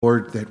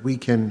Lord, that we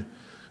can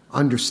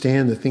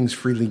understand the things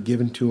freely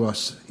given to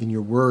us in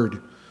your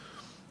word.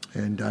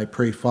 And I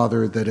pray,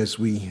 Father, that as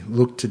we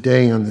look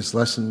today on this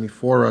lesson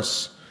before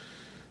us,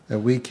 that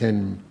we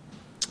can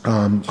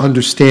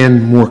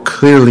understand more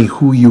clearly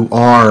who you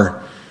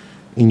are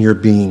in your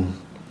being.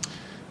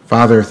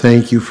 Father,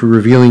 thank you for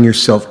revealing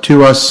yourself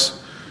to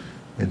us,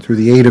 and through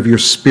the aid of your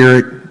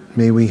Spirit,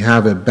 may we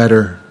have a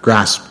better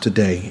grasp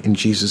today. In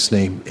Jesus'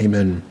 name,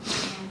 amen.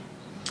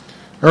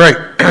 All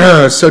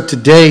right, so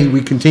today we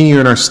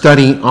continue in our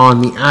study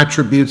on the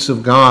attributes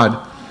of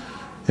God,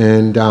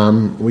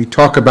 and we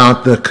talk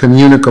about the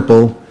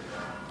communicable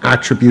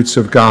attributes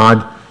of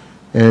God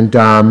and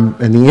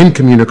the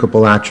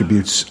incommunicable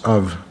attributes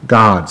of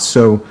God.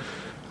 So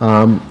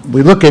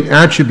we look at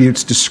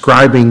attributes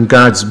describing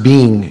God's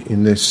being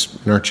in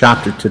our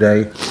chapter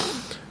today,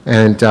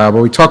 and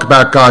when we talk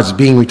about God's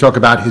being, we talk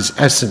about his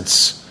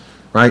essence,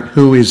 right?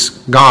 Who is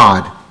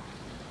God?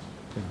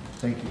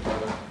 Thank you.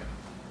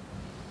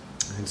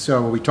 And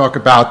so when we talk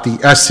about the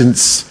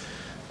essence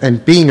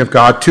and being of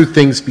God, two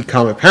things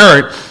become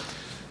apparent.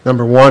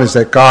 Number one is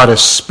that God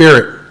is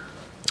spirit.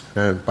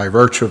 And by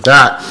virtue of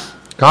that,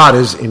 God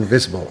is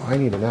invisible. I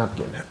need a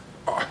napkin.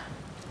 Are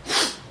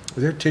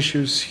there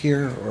tissues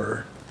here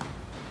or?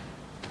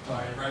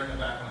 Right in the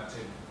back on that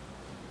table.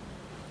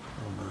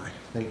 Oh my.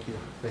 Thank you.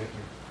 Thank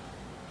you.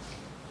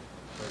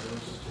 So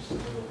this is just a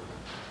little.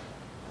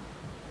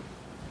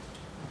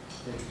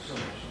 Thank you so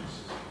much.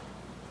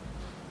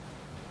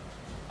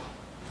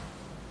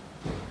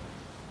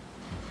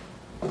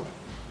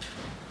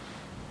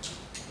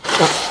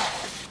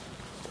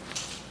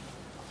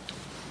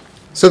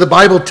 So the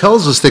Bible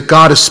tells us that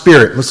God is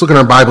spirit. Let's look at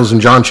our Bibles in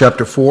John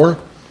chapter 4.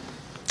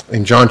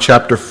 In John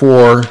chapter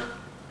 4,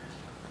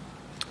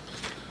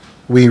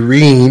 we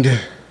read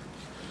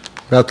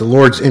about the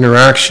Lord's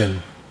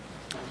interaction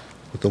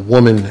with the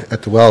woman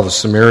at the well, the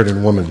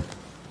Samaritan woman.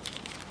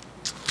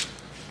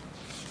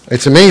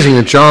 It's amazing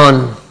that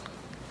John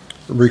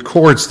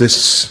records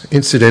this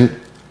incident,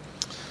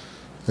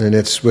 and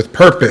it's with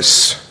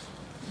purpose.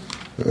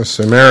 The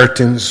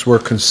Samaritans were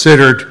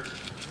considered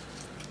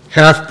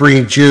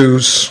half-breed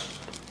Jews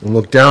and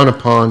looked down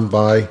upon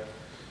by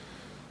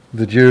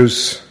the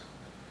Jews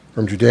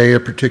from Judea,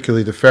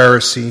 particularly the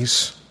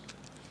Pharisees.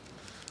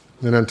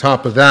 And on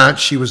top of that,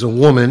 she was a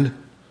woman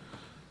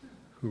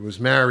who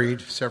was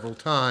married several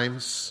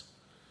times,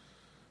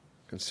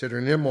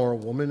 considered an immoral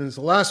woman, and is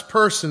the last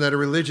person that a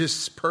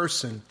religious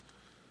person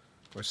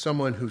or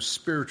someone who's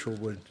spiritual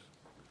would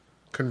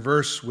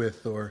converse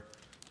with or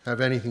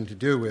have anything to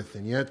do with.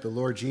 And yet the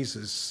Lord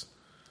Jesus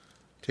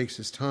takes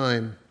his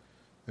time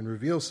and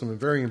reveals some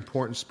very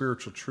important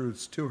spiritual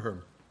truths to her.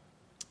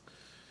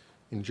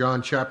 In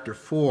John chapter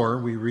 4,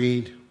 we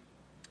read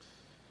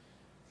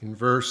in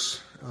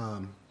verse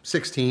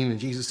 16, and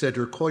Jesus said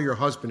to her, "Call your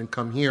husband and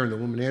come here." And the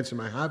woman answered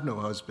him, "I have no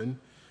husband."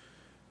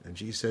 And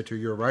Jesus said to her,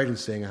 "You're right in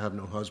saying, 'I have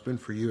no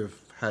husband,' for you have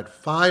had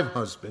 5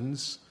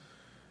 husbands,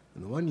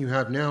 and the one you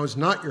have now is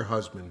not your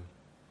husband.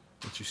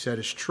 What you said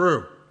is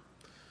true."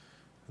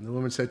 And the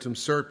woman said to him,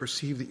 "Sir, I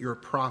perceive that you're a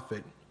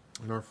prophet,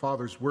 and our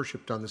fathers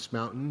worshipped on this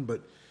mountain,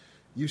 but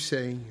you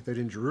say that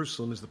in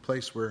Jerusalem is the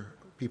place where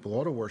people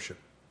ought to worship."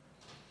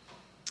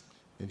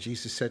 And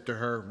Jesus said to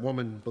her,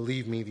 "Woman,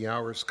 believe me, the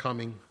hour is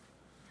coming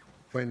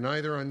when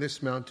neither on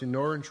this mountain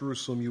nor in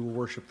Jerusalem you will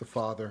worship the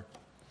Father.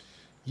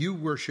 You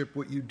worship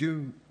what you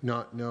do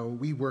not know.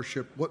 We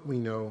worship what we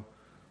know,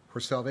 for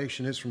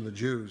salvation is from the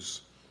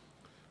Jews.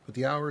 But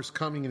the hour is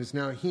coming and is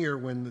now here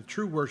when the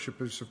true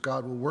worshipers of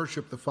God will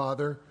worship the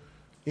Father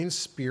in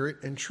spirit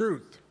and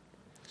truth.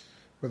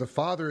 For the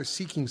Father is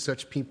seeking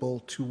such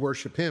people to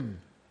worship him.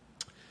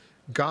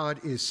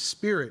 God is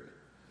spirit,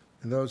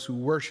 and those who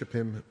worship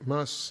him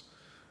must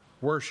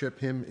worship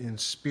him in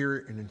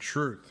spirit and in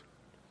truth."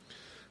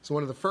 So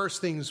one of the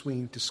first things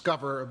we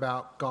discover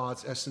about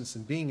God's essence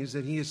and being is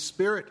that he is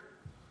spirit.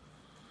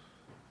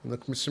 And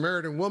the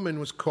Samaritan woman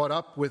was caught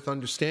up with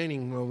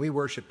understanding, well, we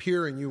worship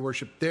here and you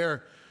worship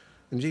there.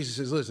 And Jesus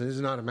says, listen, this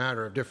is not a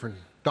matter of different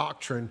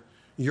doctrine.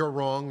 You're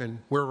wrong and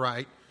we're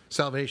right.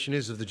 Salvation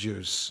is of the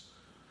Jews.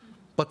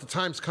 But the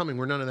time's coming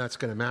where none of that's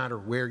going to matter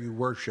where you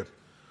worship.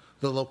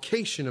 The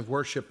location of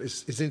worship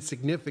is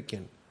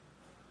insignificant.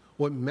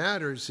 What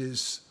matters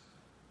is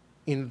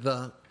in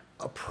the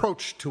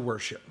approach to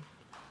worship.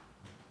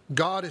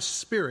 God is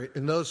spirit,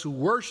 and those who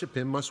worship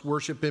him must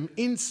worship him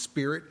in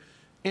spirit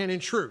and in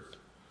truth.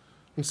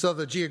 And so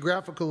the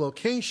geographical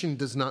location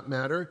does not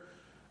matter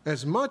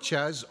as much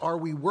as are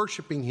we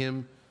worshiping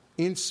him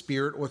in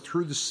spirit or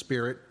through the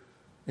Spirit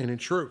and in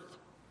truth.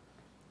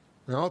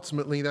 And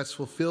ultimately, that's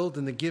fulfilled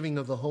in the giving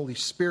of the Holy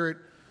Spirit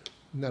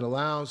that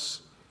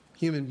allows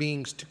human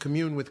beings to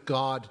commune with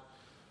God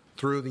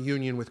through the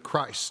union with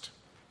Christ.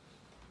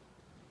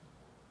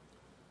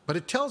 But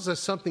it tells us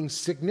something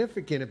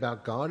significant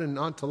about God, and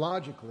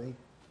ontologically,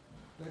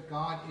 that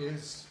God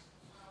is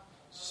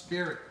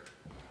spirit.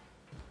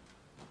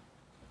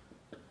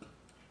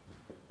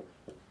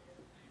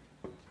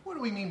 What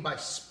do we mean by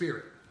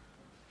spirit?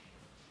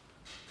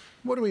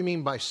 What do we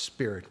mean by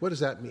spirit? What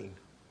does that mean?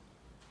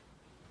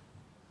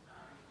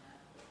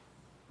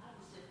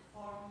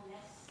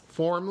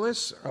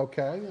 Formless,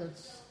 okay.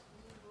 That's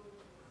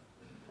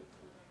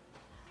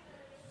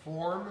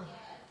formless,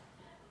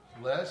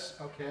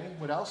 okay.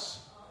 What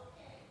else?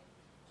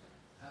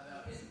 How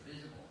about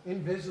invisible?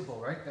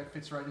 Invisible, right? That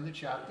fits right in the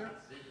chapter.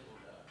 Invisible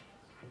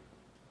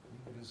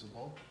God.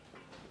 Invisible.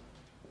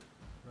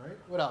 Right?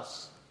 What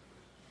else?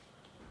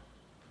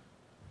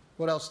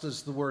 What else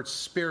does the word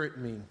spirit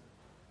mean?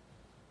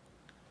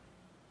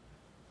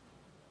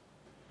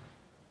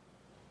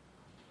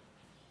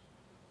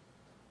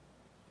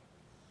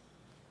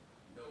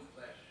 No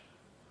flesh.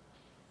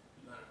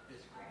 Not a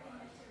physical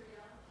body.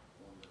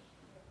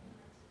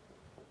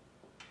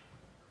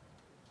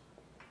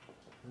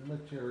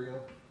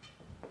 Immaterial.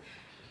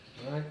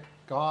 Right?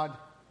 God.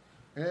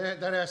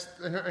 And that's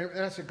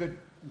a good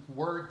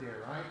word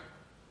there, right?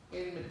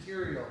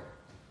 Immaterial.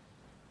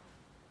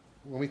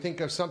 When we think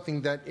of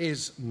something that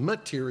is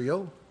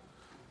material,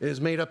 it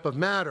is made up of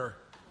matter.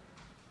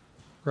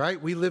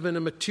 Right? We live in a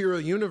material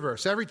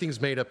universe.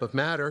 Everything's made up of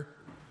matter.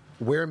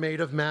 We're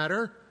made of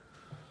matter.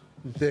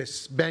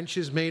 This bench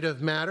is made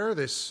of matter.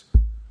 This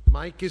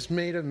mic is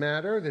made of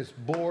matter. This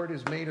board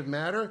is made of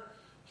matter.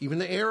 Even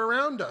the air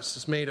around us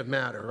is made of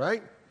matter,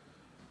 right?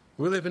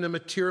 We live in a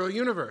material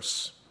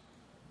universe.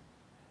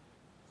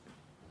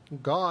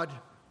 God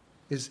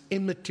is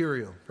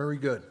immaterial. Very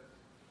good.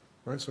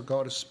 All right, so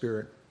God is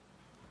spirit.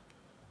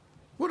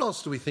 What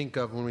else do we think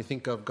of when we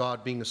think of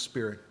God being a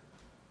spirit?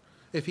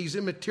 If he's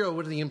immaterial,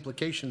 what are the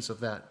implications of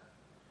that?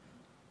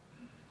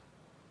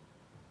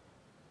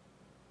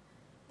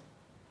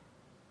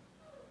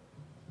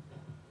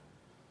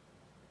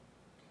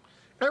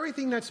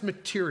 Everything that's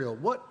material,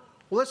 well,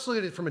 let's look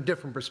at it from a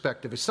different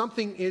perspective. If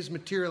something is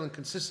material and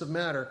consists of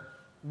matter,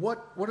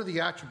 what are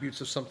the attributes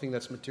of something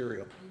that's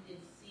material? You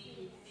can see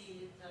it,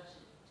 feel it,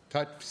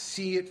 touch it.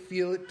 See it,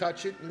 feel it,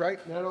 touch it,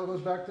 right? That all goes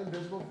back to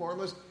invisible,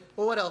 formless.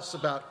 Well, what else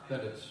about?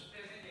 That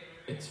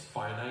it's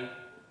finite.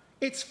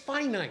 It's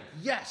finite,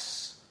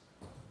 yes.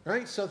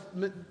 Right? So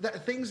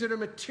things that are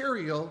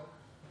material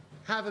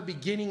have a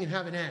beginning and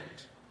have an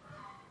end.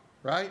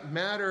 Right?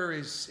 Matter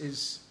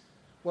is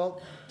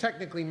well,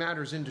 technically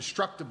matter is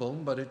indestructible,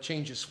 but it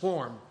changes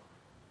form.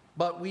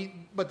 But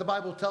the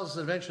Bible tells us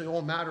that eventually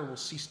all matter will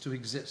cease to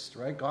exist,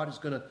 right? God is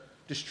going to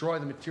destroy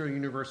the material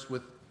universe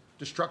with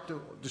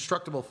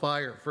destructible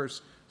fire.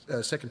 First,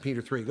 2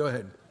 Peter 3. Go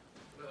ahead.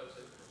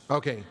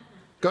 Okay.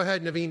 Go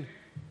ahead, Naveen.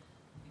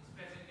 It's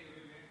present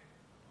everywhere.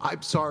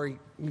 I'm sorry.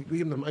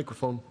 Give him the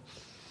microphone.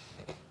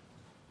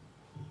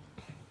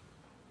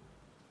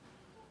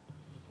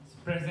 It's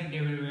present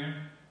everywhere.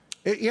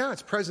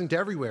 It's present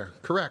everywhere.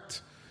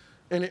 Correct.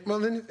 And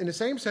in the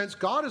same sense,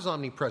 God is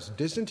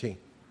omnipresent, isn't he?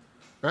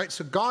 Right?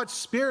 So God's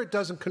spirit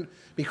doesn't,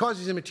 because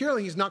he's immaterial,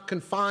 he's not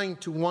confined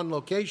to one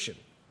location.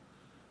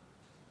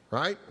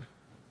 Right?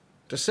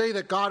 To say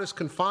that God is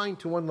confined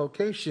to one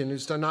location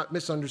is to not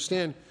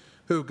misunderstand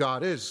who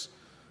God is.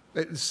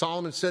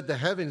 Solomon said the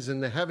heavens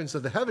and the heavens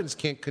of the heavens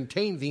can't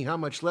contain thee, how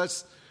much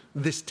less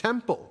this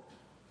temple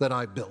that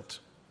I built.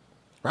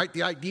 Right?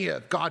 The idea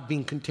of God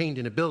being contained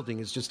in a building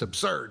is just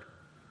absurd.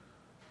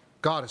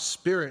 God is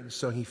spirit, and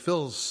so he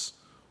fills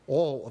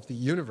all of the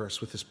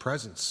universe with his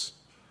presence.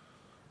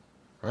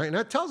 Right? And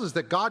that tells us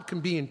that God can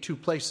be in two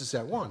places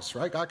at once,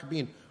 right? God can be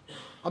in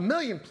a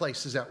million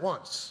places at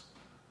once.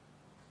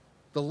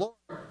 The Lord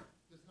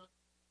does not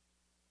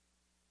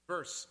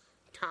reverse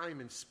time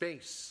and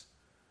space.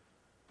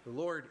 The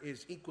Lord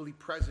is equally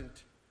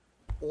present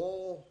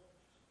all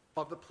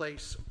of the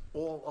place,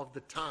 all of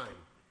the time.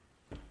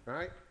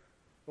 Right?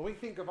 When we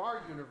think of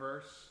our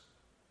universe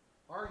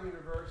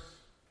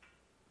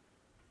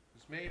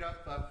is made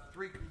up of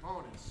three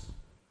components.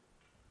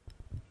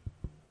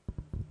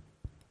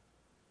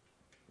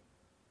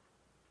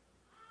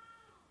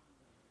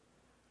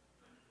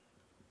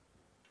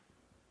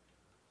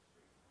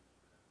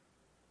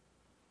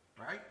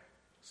 Right?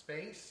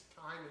 Space,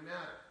 time, and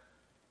matter.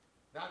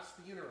 That's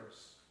the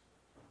universe.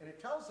 And it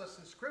tells us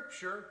in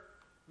Scripture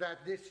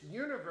that this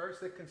universe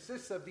that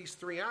consists of these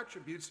three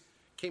attributes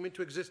came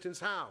into existence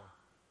how?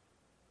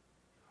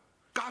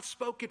 God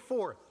spoke it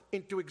forth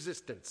into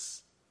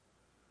existence.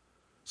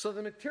 So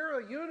the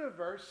material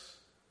universe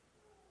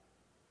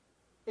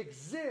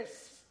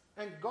exists,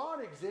 and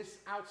God exists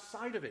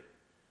outside of it.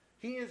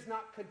 He is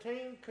not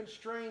contained,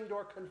 constrained,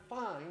 or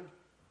confined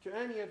to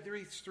any of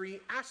these three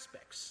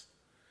aspects.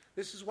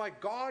 This is why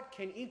God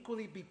can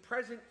equally be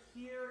present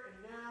here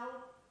and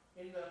now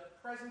in the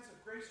presence of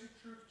Grace and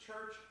Truth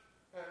Church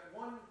at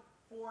 4:35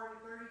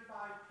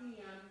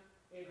 p.m.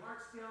 in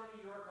Hartsdale,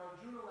 New York on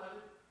June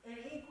 11th, and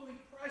equally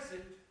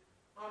present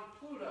on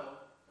Pluto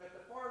at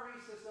the far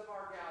recess of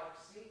our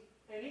galaxy,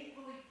 and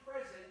equally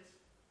present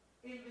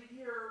in the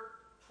year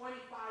 25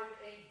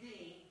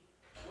 A.D.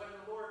 when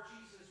the Lord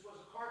Jesus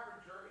was a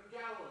carpenter in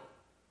Galilee.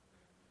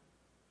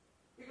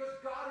 Because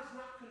God is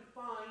not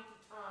confined to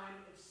time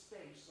and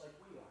space like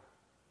we are.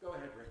 Go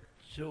ahead, Rick.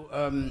 So,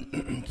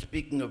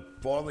 speaking of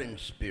fallen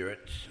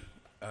spirits,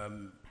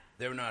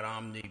 they're not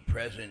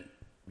omnipresent,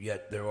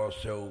 yet they're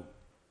also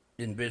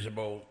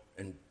invisible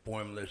and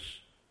formless.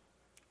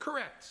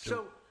 Correct.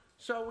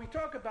 So we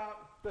talk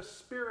about the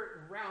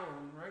spirit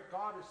realm, right?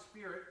 God is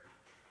spirit.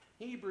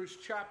 Hebrews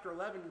chapter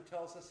 11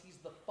 tells us he's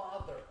the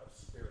father of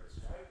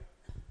spirits, right?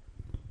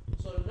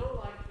 So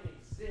no life can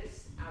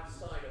exist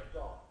outside of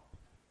God.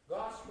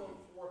 God spoke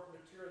forth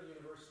the material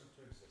universe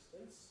into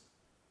existence.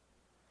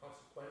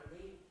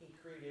 Consequently, he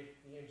created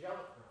the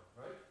angelic realm,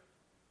 right?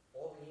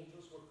 All the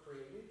angels were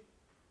created,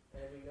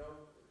 and we know,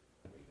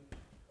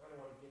 I don't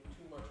want to get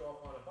too much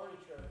off on a bunny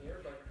trail here,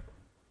 but,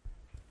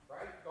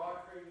 right,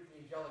 God created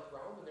the angelic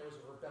realm, and there was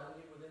a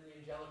rebellion within the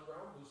angelic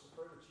realm.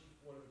 Lucifer,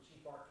 one of the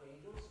chief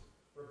archangels,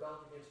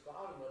 rebelled against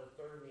God and led a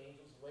third of the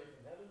angels away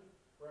from heaven.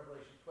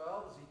 Revelation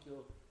 12,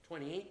 Ezekiel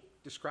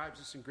 28 describes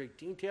this in great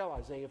detail,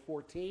 Isaiah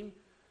 14,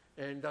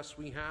 and thus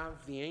we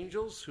have the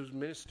angels who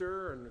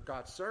minister and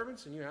God's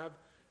servants, and you have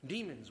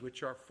demons,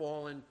 which are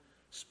fallen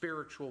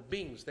spiritual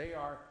beings. They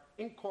are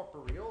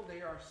incorporeal,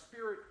 they are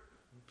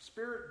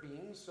spirit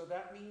beings, so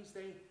that means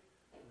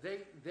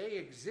they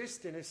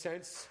exist in a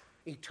sense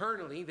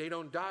eternally. They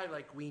don't die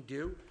like we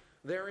do.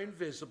 They're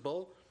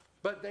invisible,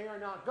 but they are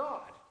not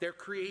God. They're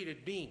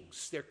created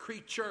beings. They're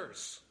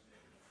creatures.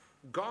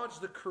 God's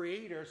the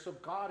creator, so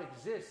God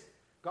exists.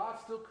 God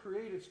still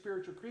created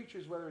spiritual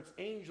creatures, whether it's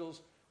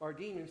angels or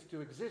demons,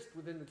 to exist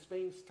within the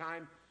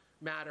space-time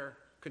matter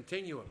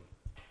continuum.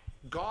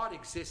 God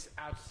exists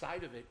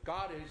outside of it.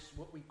 God is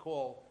what we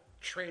call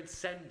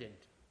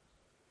transcendent.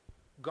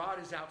 God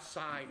is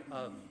outside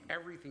of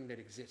everything that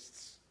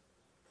exists.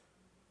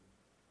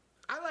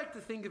 I like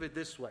to think of it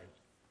this way.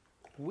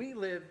 We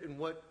live in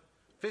what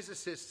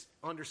physicists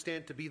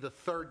understand to be the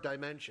third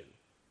dimension.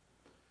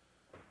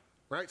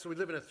 Right? So we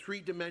live in a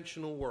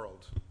three-dimensional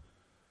world.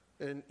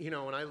 And,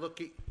 when I look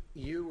at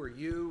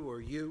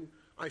you,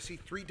 I see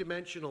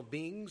three-dimensional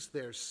beings.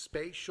 There's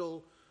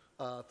spatial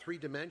 3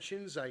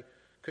 dimensions. I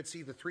could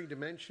see the 3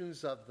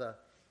 dimensions of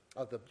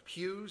the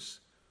pews,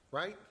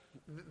 right?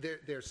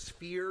 There's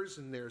spheres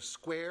and there's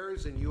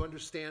squares, and you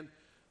understand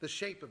the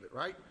shape of it,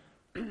 right?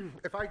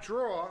 If I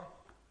draw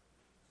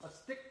a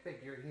stick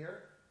figure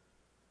here,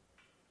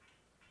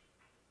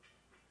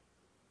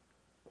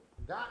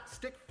 that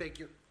stick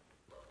figure...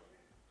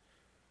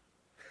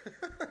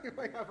 You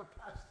might have a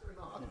pastor in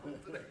the hospital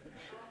today.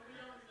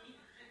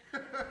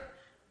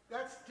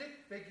 That stick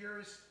figure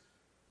is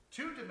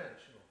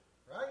 2-dimensional,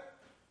 right?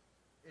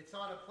 It's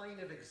on a plane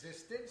of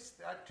existence.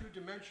 That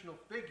 2-dimensional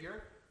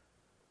figure,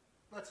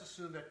 let's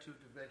assume that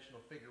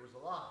 2-dimensional figure was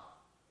alive,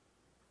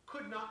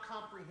 could not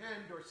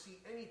comprehend or see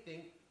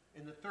anything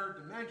in the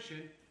 3rd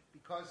dimension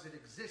because it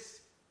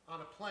exists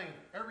on a plane.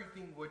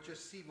 Everything would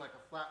just seem like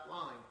a flat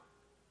line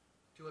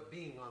to a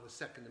being on the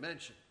 2nd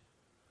dimension.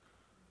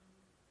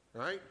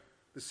 Right?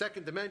 The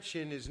 2nd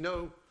dimension is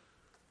no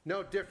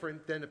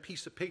different than a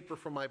piece of paper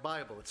from my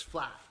Bible. It's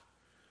flat.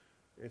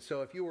 And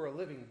so if you were a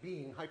living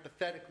being,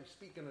 hypothetically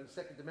speaking, in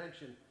the 2nd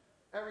dimension,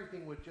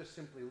 everything would just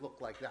simply look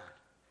like that.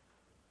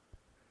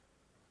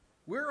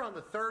 We're on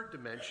the 3rd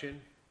dimension.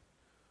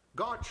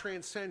 God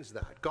transcends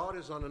that. God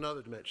is on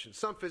another dimension.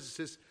 Some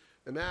physicists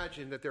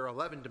imagine that there are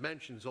 11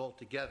 dimensions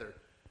altogether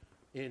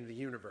in the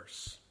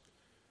universe.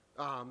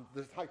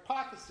 The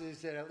hypothesis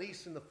is that at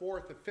least in the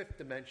 4th or 5th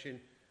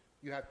dimension,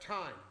 you have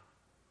time,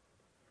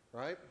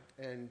 right?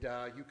 And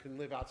you can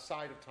live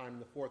outside of time in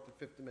the 4th or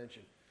 5th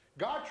dimension.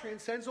 God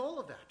transcends all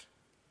of that.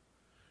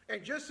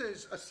 And just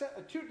as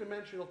a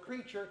 2-dimensional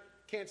creature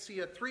can't see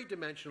a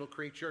 3-dimensional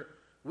creature,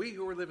 we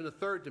who live in the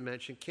 3rd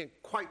dimension can't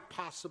quite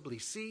possibly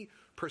see,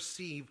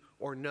 perceive,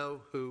 or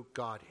know who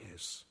God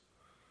is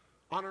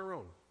on our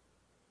own,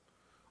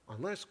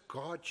 unless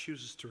God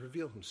chooses to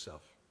reveal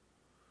himself.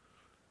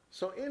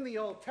 So in the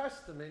Old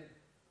Testament,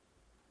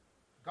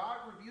 God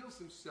reveals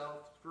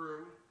himself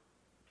through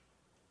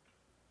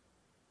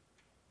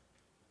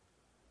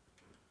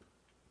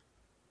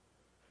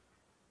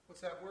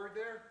what's that word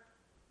there?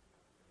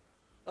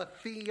 A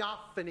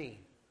theophany.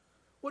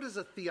 What is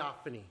a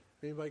theophany?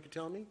 Anybody can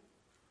tell me?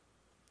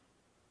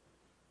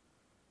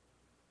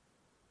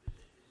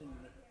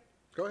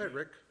 Go ahead,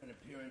 Rick. An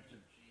appearance of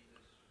Jesus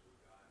or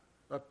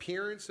God.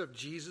 Appearance of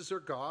Jesus or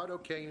God.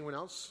 Okay, anyone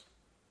else?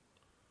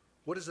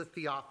 What is a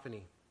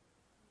theophany?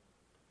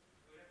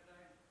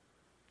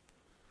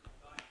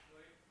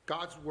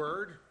 God's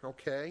Word,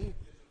 okay.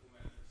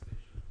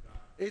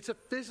 It's a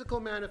physical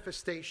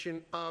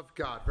manifestation of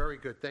God. Very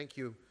good, thank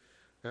you.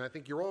 And I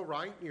think you're all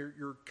right.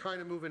 You're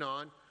kind of moving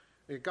on.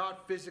 And God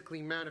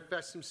physically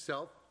manifests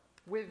himself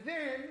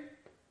within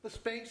the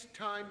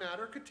space-time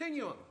matter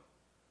continuum.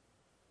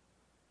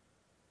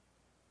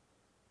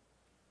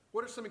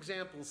 What are some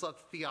examples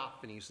of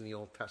theophanies in the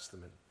Old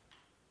Testament?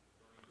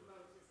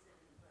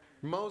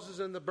 Moses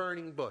and the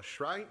burning bush,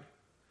 right?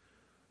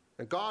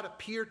 And God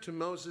appeared to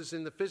Moses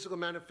in the physical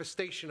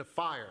manifestation of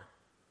fire.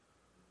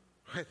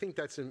 I think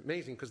that's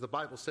amazing because the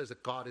Bible says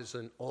that God is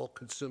an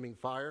all-consuming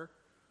fire.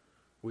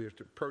 We have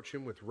to approach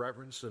him with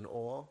reverence and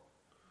awe.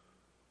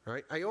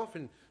 Right? I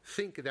often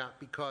think of that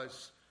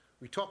because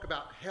we talk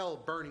about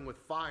hell burning with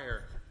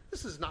fire.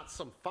 This is not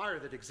some fire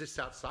that exists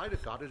outside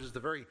of God. It is the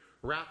very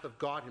wrath of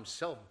God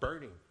himself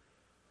burning.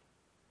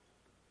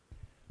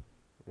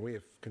 We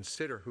have to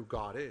consider who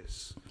God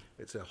is.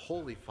 It's a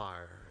holy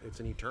fire. It's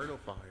an eternal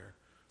fire.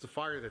 It's a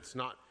fire that's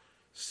not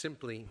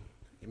simply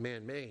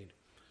man-made.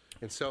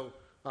 And so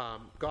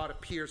God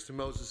appears to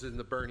Moses in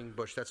the burning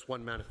bush. That's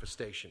one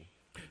manifestation.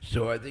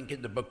 So I think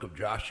in the book of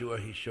Joshua,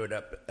 he showed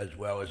up as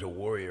well as a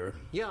warrior.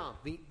 Yeah,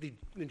 the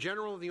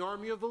general of the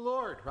army of the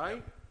Lord,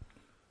 right?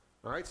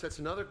 All right, so that's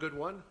another good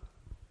one.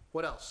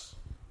 What else?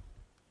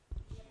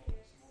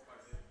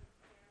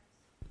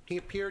 He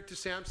appeared to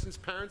Samson's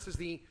parents as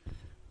the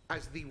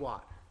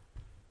what?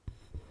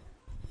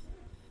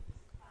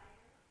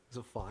 As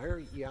a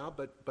fire, yeah,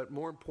 but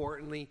more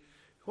importantly,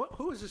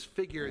 who is this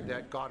figure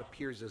that God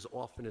appears as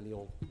often in the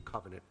Old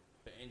Covenant?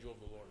 The angel of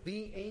the Lord.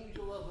 The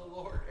angel of the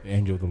Lord. The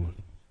angel of the Lord.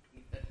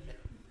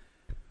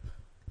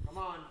 Come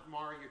on,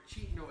 Mara, you're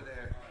cheating over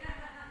there.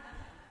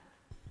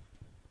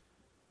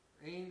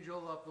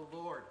 Angel of the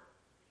Lord.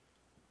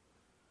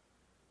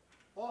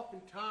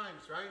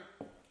 Oftentimes,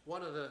 right,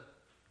 one of the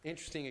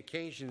interesting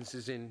occasions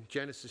is in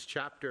Genesis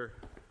chapter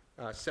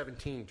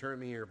 17. Turn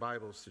me in your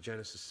Bibles to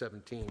Genesis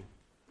 17. And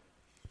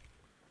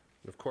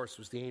of course, it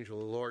was the angel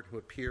of the Lord who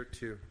appeared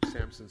to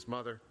Samson's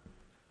mother.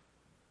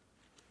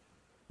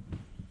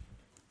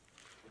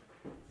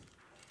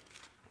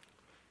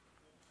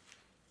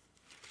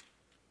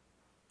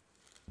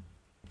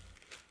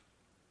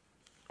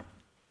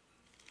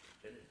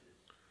 Genesis.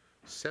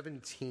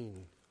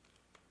 17.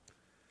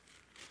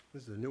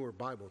 This is a newer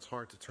Bible. It's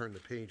hard to turn the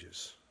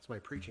pages. It's my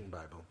preaching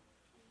Bible.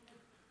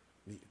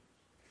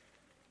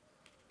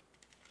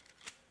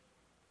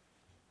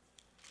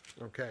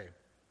 Okay.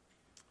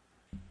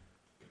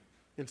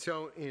 And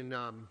so in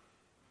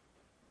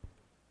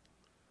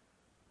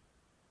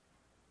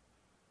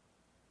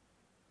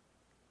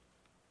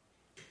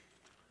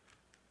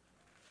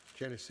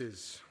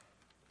Genesis,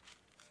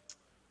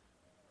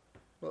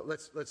 well,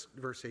 let's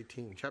verse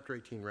 18, chapter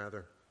 18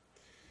 rather.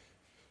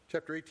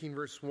 Chapter 18,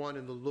 verse 1,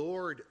 and the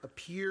Lord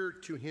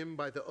appeared to him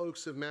by the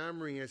oaks of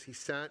Mamre as he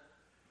sat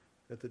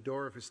at the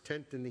door of his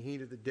tent in the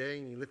heat of the day,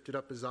 and he lifted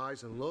up his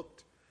eyes and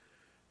looked,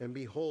 and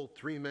behold,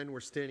 3 men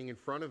were standing in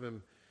front of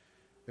him.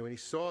 And when he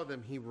saw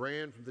them, he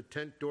ran from the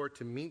tent door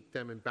to meet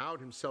them and bowed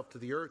himself to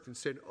the earth and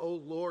said,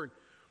 O Lord,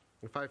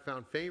 if I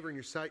found favor in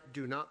your sight,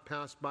 do not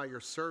pass by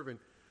your servant.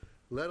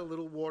 Let a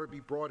little water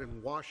be brought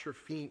and wash your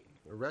feet.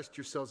 Rest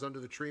yourselves under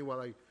the tree while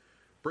I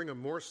bring a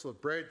morsel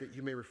of bread that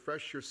you may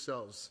refresh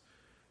yourselves.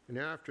 And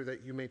after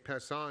that you may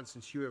pass on,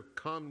 since you have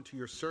come to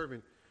your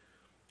servant.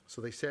 So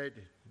they said,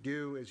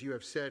 do as you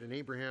have said. And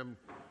Abraham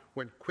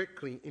went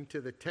quickly into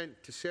the tent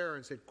to Sarah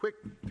and said, quick,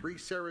 3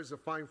 seahs of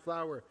fine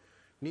flour,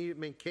 kneaded,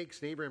 make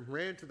cakes. And Abraham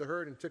ran to the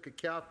herd and took a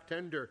calf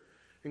tender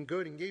and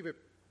good and gave it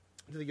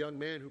to the young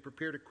man, who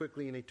prepared it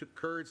quickly. And they took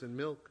curds and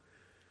milk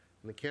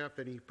and the calf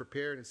that he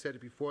prepared and set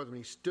it before them.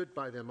 And he stood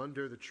by them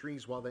under the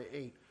trees while they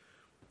ate.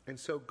 And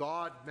so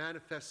God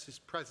manifests his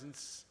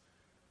presence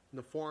in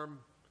the form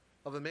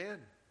of a man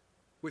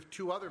with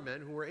 2 other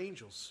men who were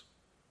angels.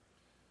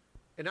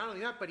 And not only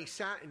that, but he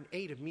sat and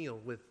ate a meal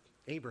with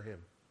Abraham.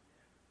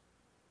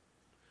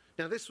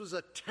 Now, this was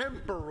a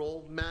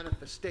temporal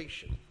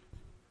manifestation,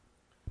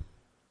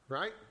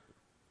 right?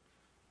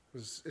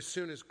 As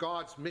soon as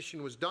God's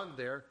mission was done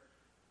there,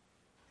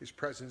 his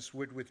presence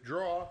would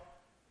withdraw,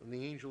 and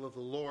the angel of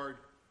the Lord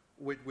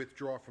would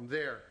withdraw from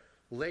there.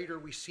 Later,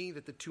 we see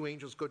that the 2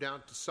 angels go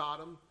down to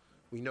Sodom.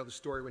 We know the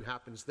story what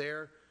happens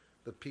there.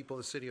 The people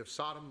of the city of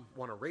Sodom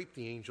want to rape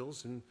the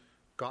angels, and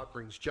God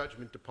brings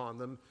judgment upon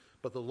them.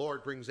 But the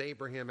Lord brings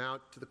Abraham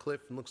out to the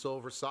cliff and looks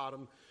over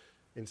Sodom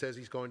and says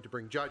he's going to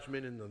bring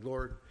judgment, and the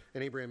Lord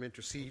and Abraham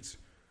intercedes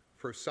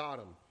for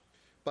Sodom.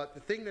 But the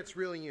thing that's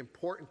really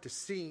important to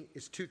see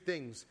is 2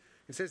 things.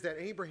 It says that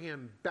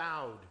Abraham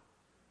bowed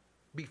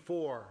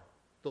before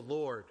the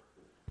Lord.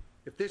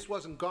 If this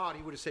wasn't God,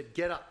 he would have said,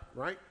 get up,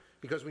 right?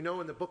 Because we know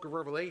in the book of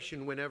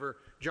Revelation, whenever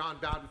John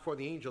bowed before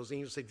the angels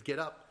said, get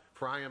up,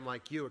 for I am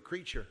like you, a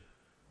creature,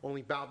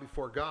 only bow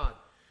before God.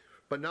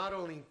 But not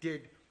only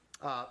did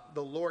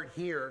the Lord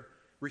here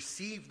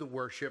receive the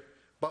worship,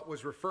 but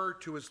was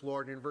referred to as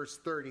Lord in verse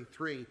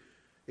 33.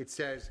 It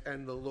says,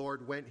 and the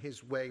Lord went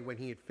his way when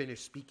he had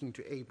finished speaking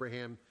to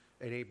Abraham,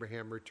 and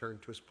Abraham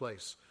returned to his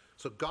place.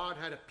 So God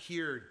had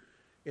appeared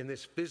in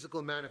this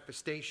physical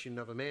manifestation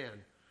of a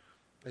man.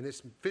 And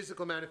this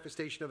physical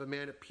manifestation of a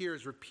man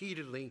appears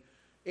repeatedly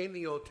in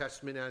the Old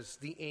Testament as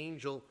the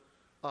angel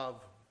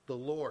of the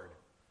Lord.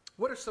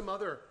 What are some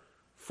other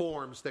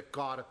forms that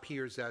God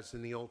appears as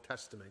in the Old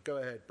Testament? Go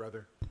ahead,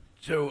 brother.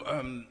 So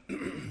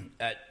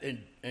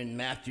in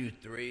Matthew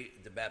 3,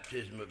 the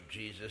baptism of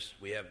Jesus,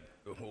 we have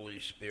the Holy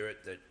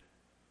Spirit that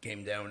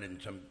came down in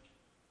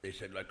they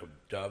said like a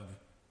dove.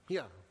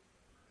 Yeah.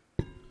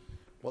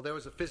 Well, there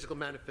was a physical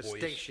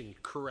manifestation,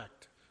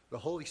 correct. The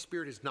Holy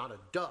Spirit is not a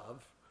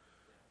dove,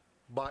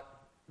 but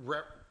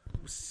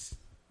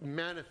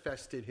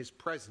manifested his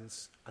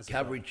presence as a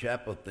Calvary dove.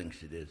 Chapel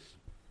thinks it is.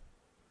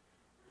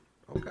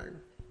 Okay,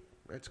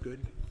 that's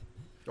good.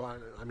 Well,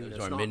 I mean, Those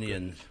that's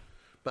Arminians. not good.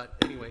 But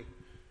anyway,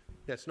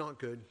 that's not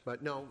good.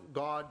 But no,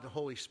 God, the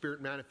Holy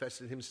Spirit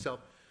manifested himself.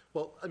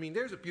 Well, I mean,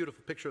 there's a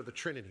beautiful picture of the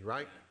Trinity,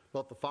 right?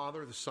 both the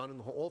Father, the Son,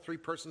 and all three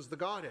persons of the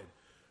Godhead.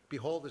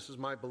 Behold, this is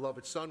my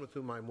beloved Son, with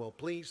whom I am well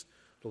pleased.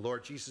 The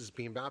Lord Jesus is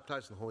being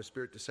baptized, and the Holy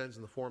Spirit descends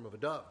in the form of a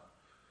dove.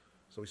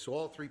 So we saw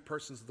all three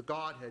persons of the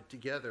Godhead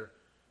together,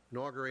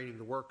 inaugurating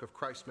the work of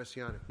Christ's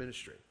messianic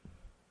ministry.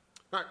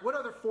 All right, what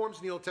other forms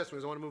in the Old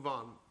Testament? I want to move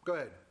on. Go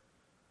ahead.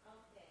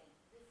 Okay,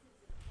 this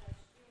is a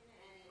question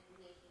and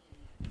making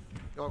an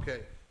answer.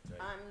 Okay.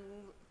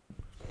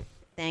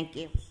 Thank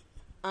you.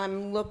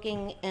 I'm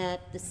looking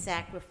at the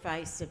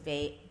sacrifice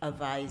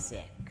of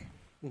Isaac.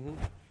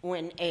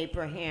 When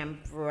Abraham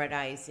brought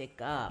Isaac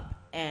up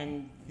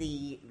and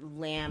the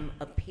lamb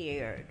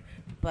appeared,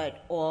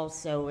 but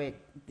also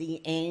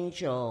the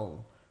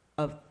angel,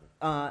 the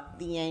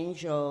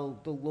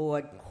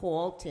Lord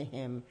called to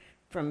him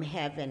from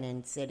heaven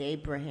and said,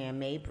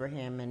 Abraham,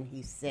 Abraham, and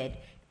he said,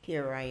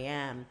 here I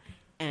am.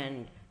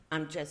 And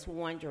I'm just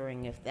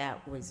wondering if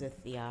that was a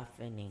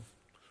theophany.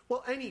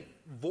 Well, any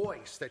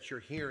voice that you're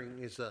hearing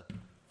is a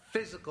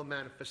physical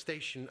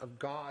manifestation of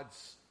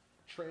God's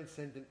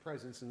transcendent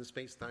presence in the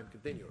space-time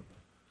continuum.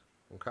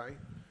 Okay?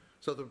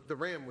 So the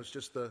ram was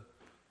just the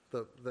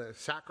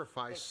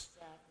sacrifice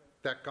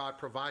that God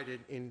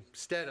provided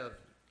instead of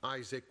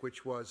Isaac,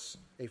 which was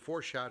a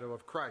foreshadow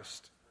of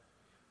Christ.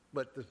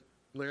 But the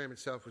lamb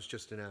itself was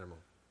just an animal.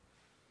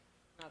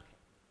 Okay.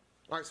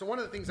 All right, so one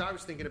of the things I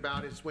was thinking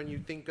about is when you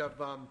think of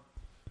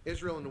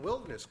Israel in the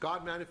wilderness,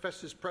 God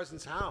manifests his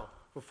presence how?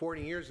 For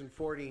 40 years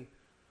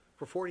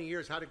for 40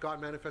 years, how did God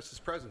manifest his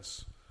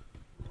presence?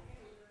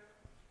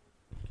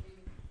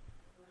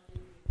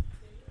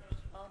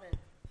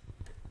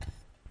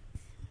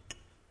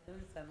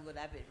 I'm going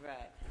to have it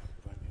right.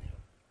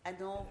 I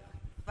know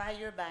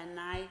fire by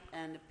night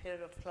and a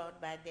pillar of cloud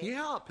by day.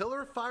 Yeah,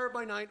 pillar of fire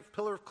by night,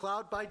 pillar of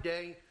cloud by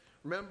day.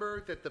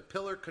 Remember that the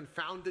pillar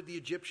confounded the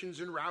Egyptians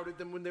and routed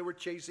them when they were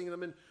chasing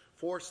them and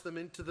forced them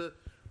into the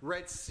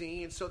Red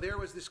Sea. And so there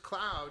was this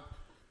cloud,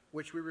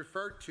 which we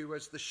referred to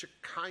as the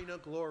Shekinah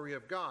glory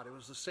of God. It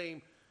was the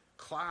same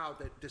cloud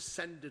that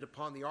descended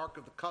upon the Ark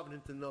of the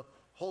Covenant in the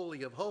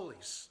Holy of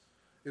Holies.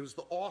 It was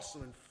the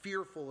awesome and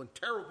fearful and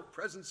terrible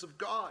presence of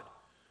God,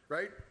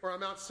 right? Or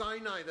on Mount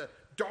Sinai, the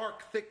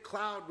dark, thick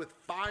cloud with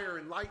fire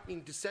and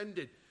lightning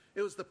descended.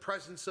 It was the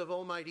presence of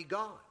Almighty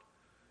God.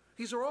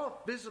 These are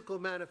all physical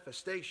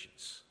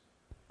manifestations.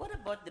 What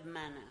about the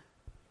manna?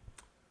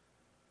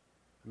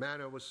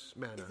 Manna was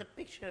manna. It's a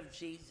picture of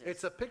Jesus.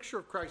 It's a picture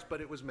of Christ,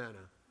 but it was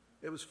manna.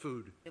 It was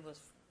food. It was.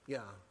 Yeah.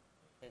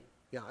 Okay.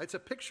 Yeah, it's a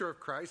picture of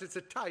Christ. It's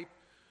a type,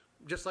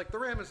 just like the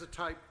ram is a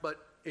type, but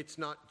it's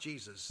not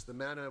Jesus. The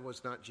manna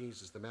was not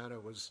Jesus. The manna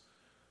was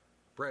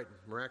bread,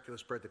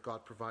 miraculous bread that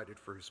God provided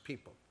for his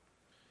people.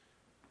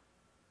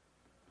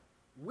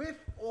 With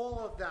all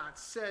of that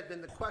said,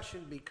 then the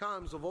question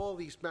becomes, of all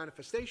these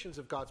manifestations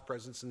of God's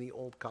presence in the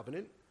Old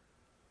Covenant,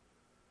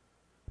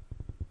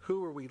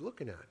 who are we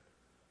looking at?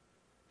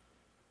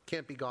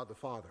 Can't be God the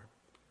Father.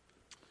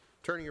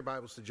 Turning your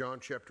Bibles to John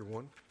chapter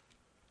 1.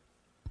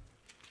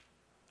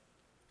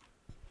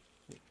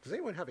 Does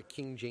anyone have a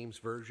King James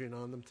Version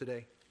on them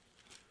today?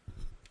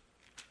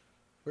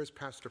 Where's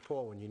Pastor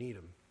Paul when you need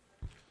him?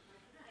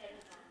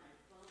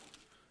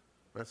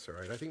 That's all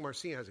right. I think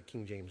Marcia has a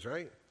King James,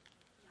 right?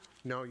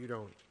 No, you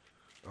don't.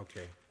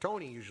 Okay.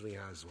 Tony usually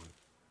has one.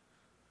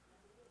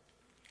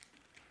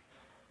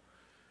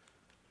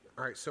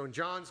 All right, so in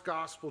John's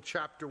Gospel,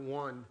 chapter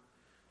 1,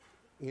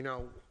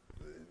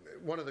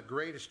 one of the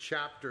greatest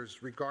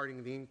chapters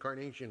regarding the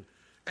incarnation.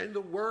 And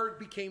the Word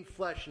became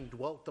flesh and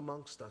dwelt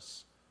amongst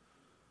us.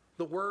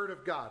 The Word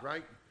of God,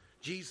 right?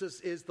 Jesus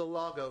is the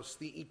Logos,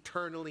 the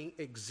eternally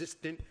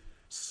existent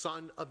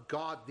Son of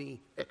God, the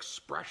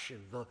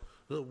expression,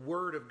 the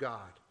Word of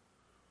God,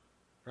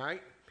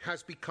 right?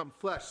 Has become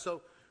flesh.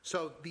 So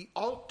the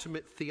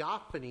ultimate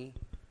theophany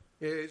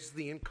is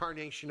the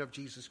incarnation of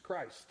Jesus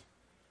Christ.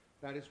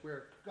 That is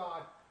where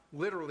God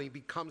literally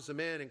becomes a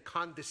man and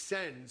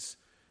condescends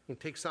and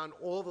takes on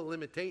all the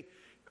limitations.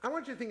 I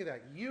want you to think of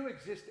that. You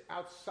exist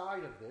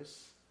outside of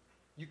this.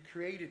 You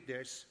created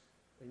this,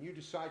 and you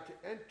decide to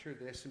enter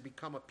this and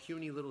become a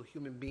puny little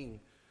human being,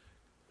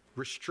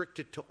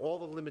 restricted to all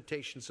the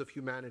limitations of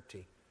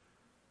humanity.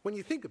 When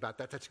you think about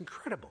that, that's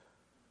incredible.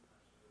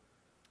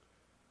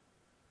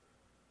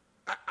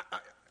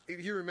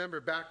 If you remember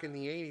back in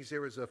the 80s,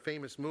 there was a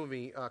famous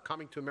movie,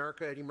 Coming to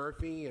America, Eddie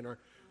Murphy and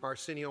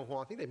Arsenio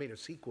Hall. I think they made a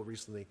sequel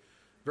recently.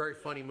 Very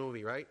funny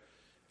movie, right?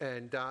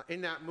 And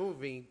in that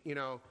movie,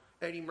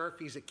 Eddie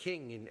Murphy's a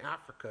king in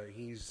Africa.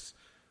 He's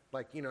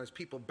like, his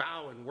people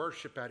bow and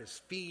worship at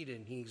his feet,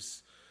 and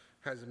he's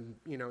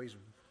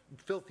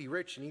filthy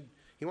rich, and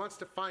he wants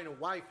to find a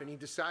wife, and he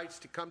decides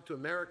to come to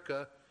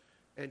America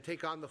and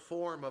take on the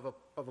form of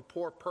a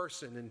poor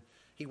person, and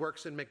he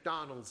works in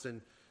McDonald's and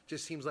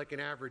just seems like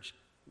an average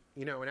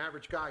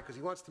guy, because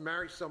he wants to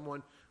marry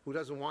someone who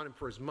doesn't want him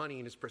for his money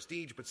and his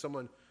prestige, but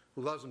someone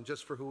who loves him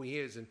just for who he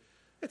is. And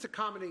it's a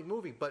comedy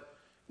movie, but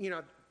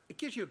it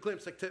gives you a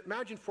glimpse, like to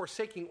imagine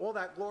forsaking all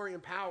that glory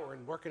and power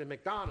and working at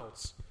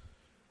McDonald's,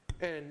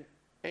 and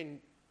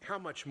how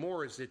much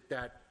more is it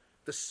that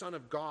the Son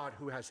of God,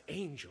 who has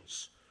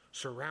angels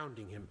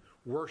surrounding him,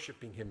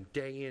 worshiping him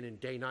day in and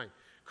day night,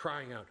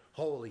 crying out,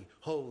 holy,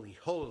 holy,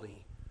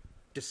 holy,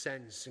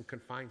 descends and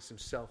confines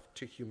himself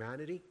to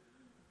humanity.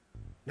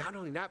 Not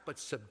only that, but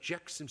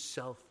subjects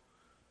himself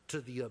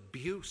to the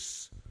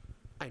abuse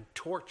and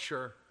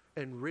torture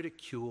and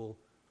ridicule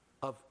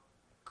of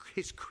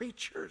his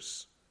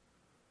creatures.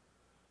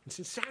 It's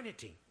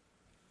insanity.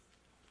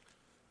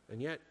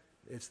 And yet,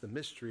 it's the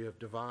mystery of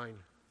divine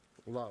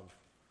love.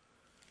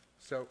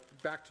 So,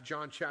 back to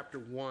John chapter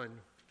 1.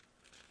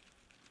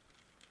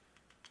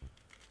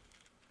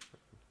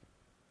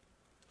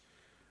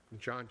 In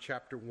John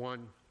chapter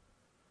 1,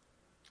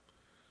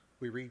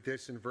 we read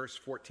this in verse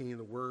 14,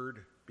 the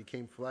Word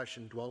became flesh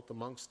and dwelt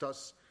amongst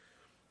us,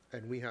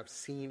 and we have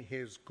seen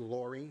his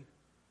glory,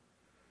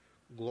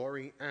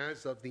 glory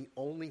as of the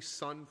only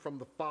Son from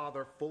the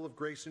Father, full of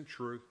grace and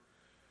truth.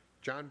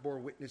 John bore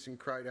witness and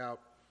cried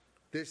out,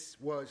 "This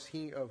was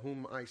he of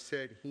whom I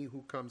said, he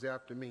who comes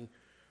after me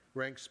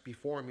ranks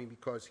before me,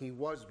 because he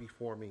was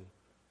before me.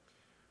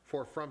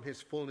 For from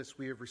his fullness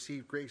we have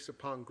received grace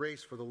upon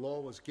grace, for the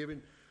law was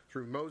given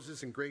through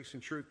Moses, and grace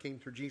and truth came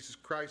through Jesus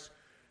Christ.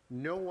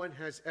 No one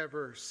has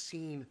ever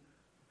seen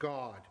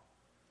God,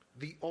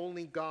 the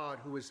only God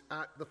who is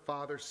at the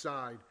Father's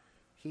side.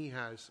 He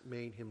has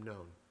made him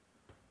known."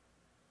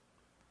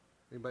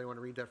 Anybody want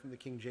to read that from the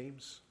King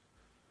James?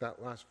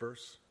 That last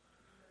verse?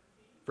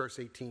 Verse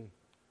 18.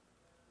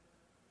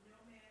 No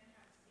man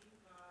hath seen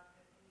God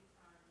at any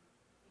time,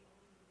 the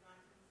only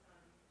begotten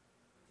Son,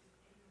 which is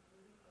in the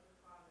bosom of the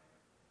Father,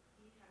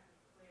 he hath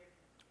declared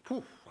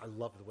him. Whew, I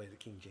love the way the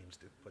King James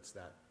puts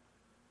that.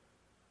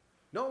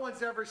 No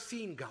one's ever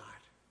seen God,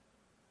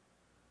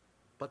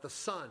 but the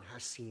Son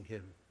has seen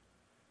him,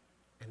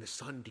 and the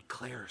Son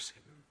declares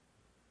him.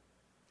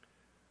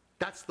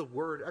 That's the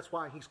Word. That's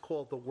why he's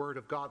called the Word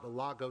of God, the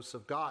Logos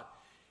of God.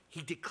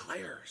 He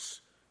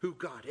declares who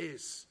God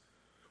is.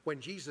 When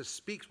Jesus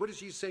speaks, what does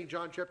Jesus say in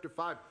John chapter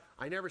 5?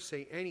 I never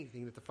say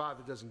anything that the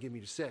Father doesn't give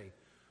me to say.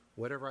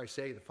 Whatever I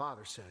say, the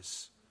Father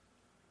says.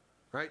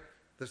 Right?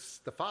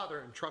 The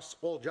Father entrusts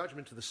all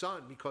judgment to the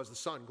Son, because the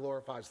Son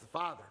glorifies the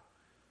Father.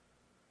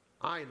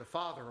 I and the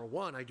Father are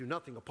one. I do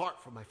nothing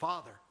apart from my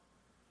Father.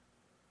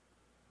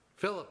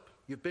 Philip,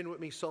 you've been with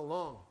me so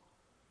long.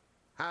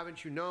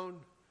 Haven't you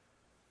known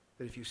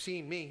that if you've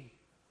seen me,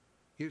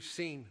 you've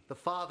seen the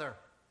Father?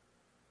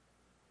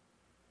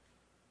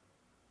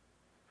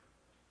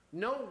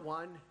 No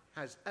one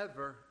has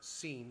ever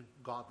seen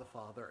God the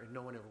Father, and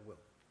no one ever will.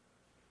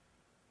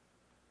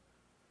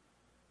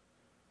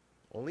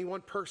 Only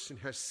one person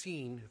has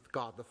seen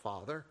God the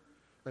Father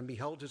and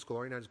beheld his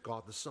glory, and that is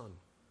God the Son.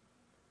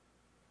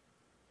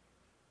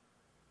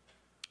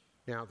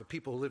 Now, the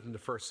people who lived in the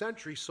first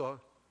century saw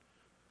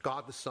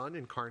God the Son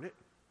incarnate.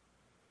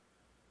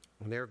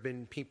 And there have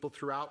been people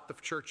throughout the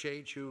church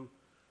age who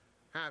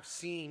have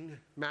seen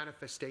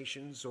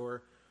manifestations,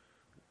 or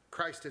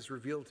Christ has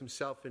revealed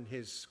himself in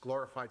his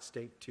glorified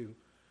state to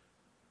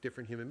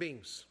different human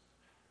beings.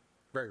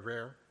 Very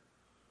rare.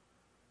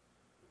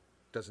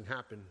 Doesn't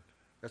happen.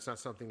 That's not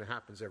something that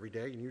happens every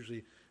day. And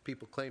usually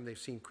people claim they've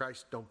seen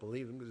Christ, don't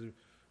believe him, because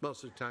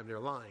most of the time they're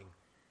lying.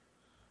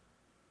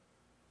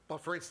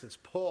 But for instance,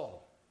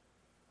 Paul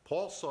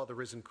saw the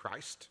risen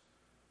Christ.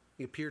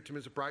 He appeared to him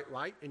as a bright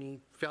light, and he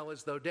fell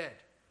as though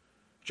dead.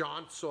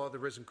 John saw the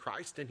risen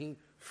Christ, and he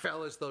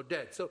fell as though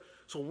dead. So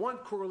one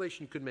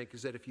correlation you could make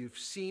is that if you've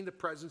seen the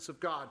presence of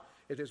God,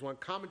 if there's one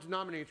common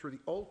denominator through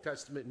the Old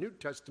Testament, New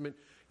Testament,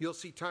 you'll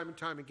see time and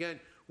time again,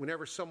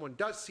 whenever someone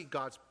does see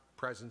God's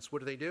presence,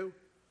 what do?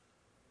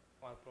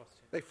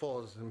 They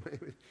fall as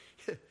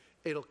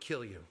it'll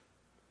kill you.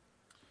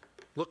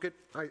 Look at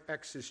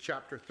Exodus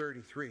chapter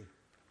 33.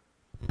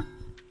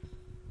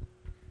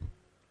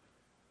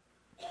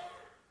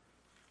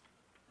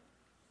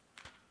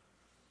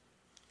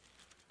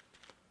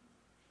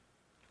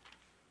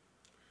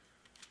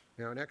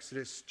 Now, in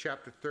Exodus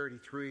chapter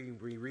 33,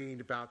 we read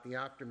about the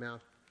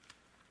aftermath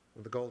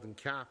of the golden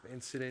calf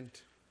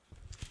incident.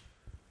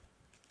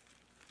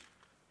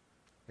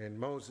 And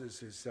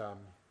Moses is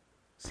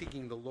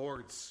seeking the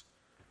Lord's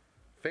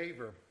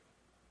favor,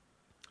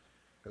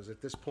 because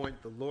at this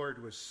point the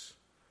Lord was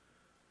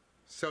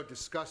so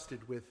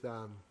disgusted with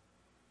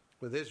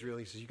Israel.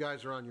 He says, "You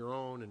guys are on your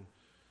own, and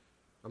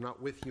I'm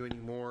not with you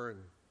anymore."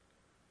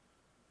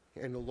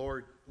 And the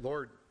Lord,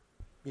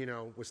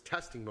 was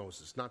testing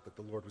Moses. Not that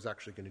the Lord was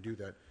actually going to do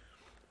that,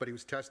 but he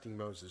was testing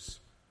Moses.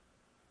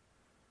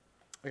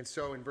 And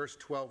so in verse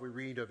 12 we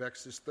read of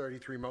Exodus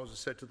 33, Moses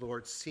said to the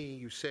Lord, "See,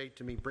 you say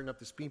to me, bring up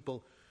this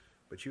people,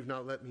 but you've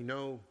not let me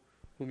know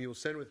whom you will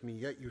send with me.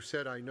 Yet you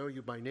said, I know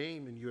you by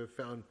name, and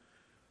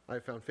I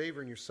have found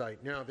favor in your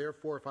sight. Now,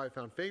 therefore, if I have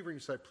found favor in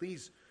your sight,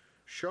 please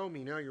show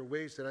me now your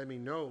ways, that I may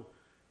know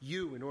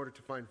you. In order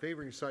to find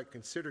favor in your sight,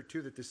 consider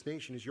too that this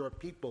nation is your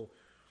people."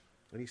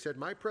 And he said,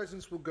 "My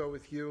presence will go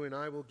with you, and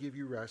I will give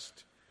you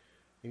rest."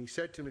 And he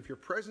said to him, "If your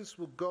presence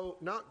will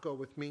not go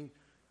with me,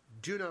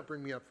 do not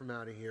bring me up from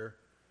out of here.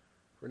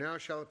 For now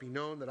shall it be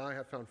known that I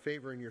have found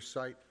favor in your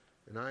sight,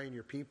 and I and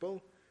your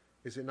people.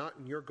 Is it not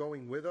in your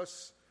going with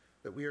us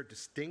that we are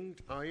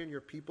distinct, I and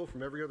your people,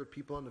 from every other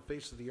people on the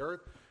face of the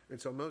earth. And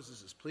so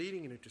Moses is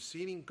pleading and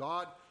interceding,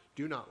 God,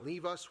 do not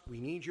leave us.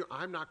 We need you.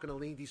 I'm not going to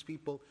leave these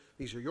people.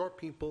 These are your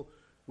people.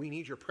 We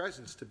need your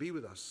presence to be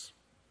with us.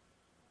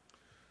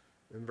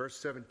 In verse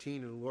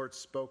 17, and the Lord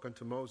spoke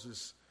unto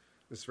Moses,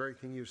 this very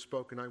thing you have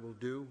spoken I will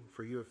do,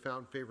 for you have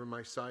found favor in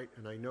my sight,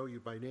 and I know you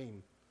by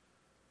name.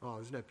 Oh,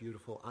 isn't that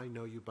beautiful? I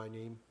know you by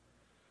name.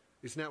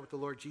 Isn't that what the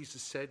Lord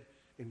Jesus said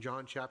in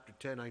John chapter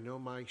 10? I know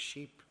my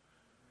sheep,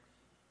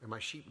 and my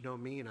sheep know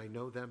me, and I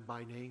know them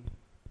by name.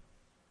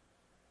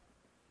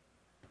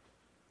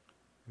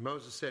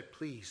 Moses said,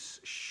 please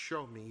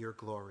show me your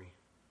glory.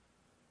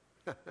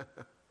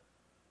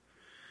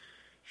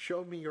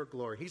 Show me your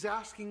glory. He's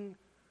asking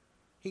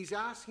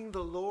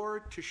the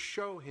Lord to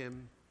show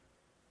him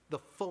the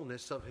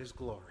fullness of his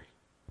glory.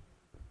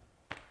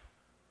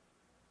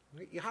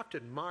 You have to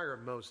admire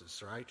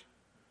Moses, right?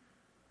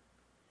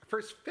 For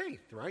his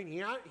faith, right?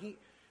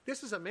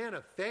 This is a man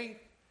of faith.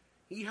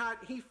 He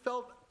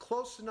felt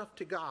close enough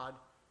to God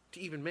to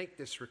even make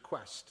this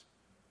request.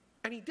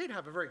 And he did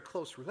have a very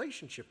close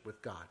relationship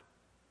with God.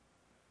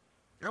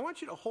 I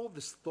want you to hold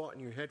this thought in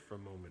your head for a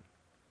moment.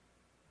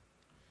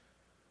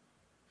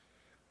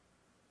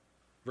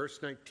 Verse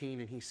 19,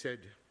 and he said,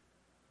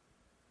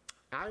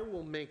 I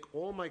will make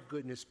all my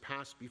goodness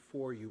pass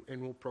before you,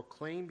 and will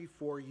proclaim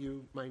before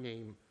you my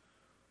name,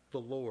 the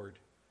Lord.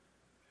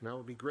 And I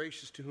will be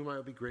gracious to whom I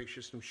will be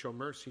gracious, and show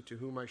mercy to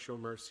whom I show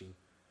mercy.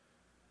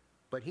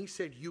 But he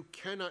said, you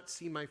cannot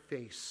see my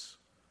face,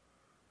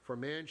 for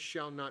man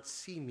shall not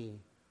see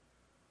me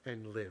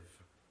and live.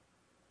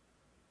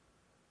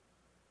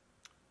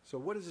 So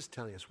what is this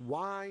telling us?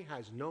 Why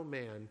has no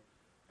man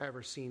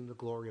ever seen the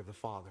glory of the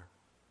Father?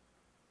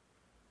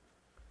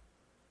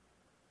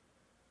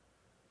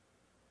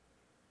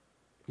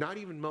 Not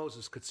even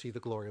Moses could see the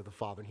glory of the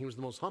Father, and he was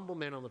the most humble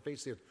man on the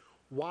face of the earth.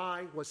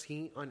 Why was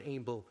he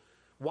unable?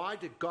 Why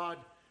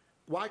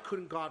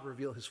couldn't God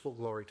reveal his full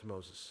glory to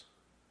Moses?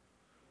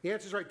 The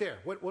answer's right there.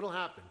 What'll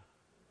happen?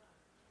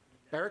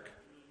 Eric?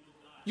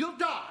 You'll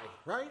die,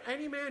 right?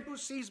 Any man who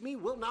sees me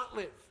will not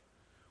live.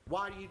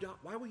 Why do you die?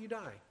 Why will you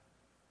die?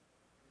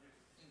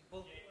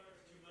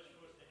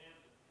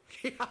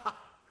 Yeah.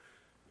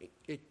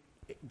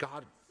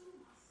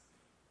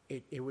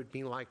 It would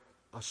be like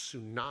a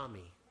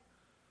tsunami.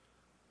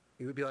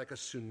 It would be like a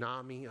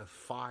tsunami of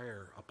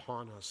fire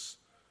upon us.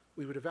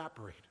 We would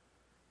evaporate.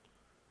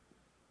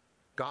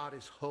 God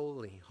is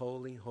holy,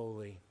 holy,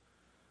 holy.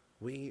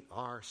 We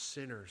are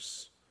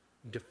sinners,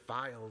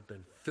 defiled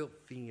and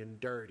filthy and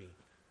dirty.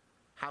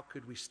 How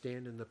could we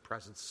stand in the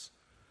presence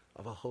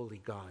of a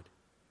holy God?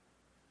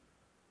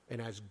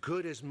 And as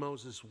good as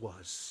Moses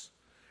was,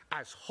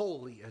 as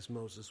holy as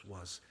Moses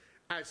was,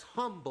 as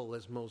humble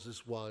as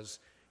Moses was,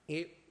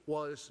 it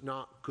was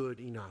not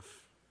good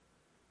enough.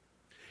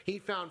 He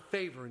found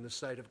favor in the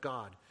sight of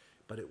God,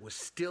 but it was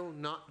still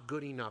not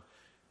good enough.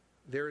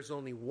 There is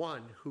only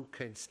one who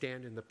can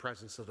stand in the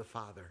presence of the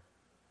Father.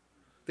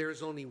 There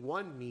is only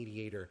one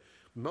mediator.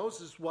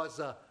 Moses was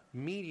a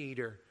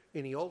mediator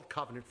in the Old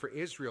Covenant for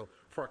Israel,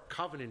 for a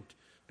covenant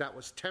that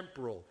was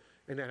temporal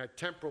and that had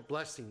temporal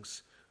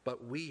blessings.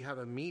 But we have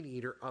a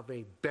mediator of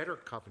a better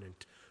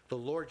covenant, the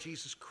Lord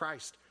Jesus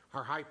Christ,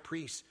 our high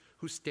priest,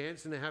 who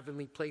stands in the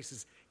heavenly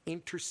places,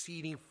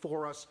 interceding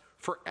for us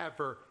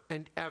forever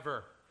and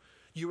ever.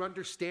 You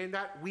understand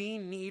that? We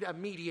need a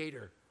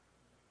mediator.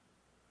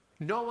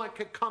 No one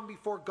can come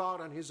before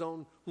God on his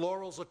own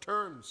laurels or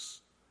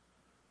terms.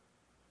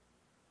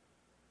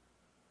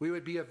 We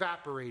would be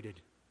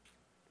evaporated.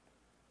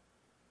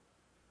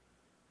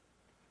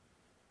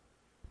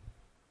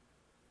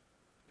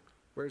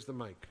 Where's the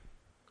mic?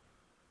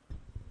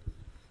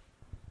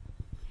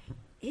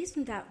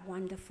 Isn't that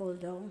wonderful,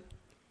 though?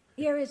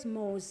 Here is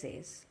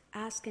Moses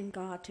asking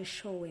God to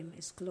show him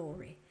his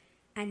glory.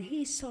 And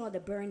he saw the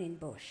burning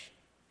bush.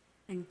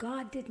 And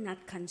God did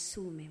not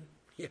consume him.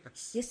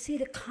 Yes. You see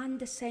the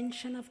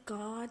condescension of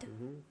God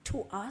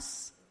to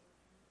us?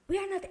 We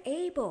are not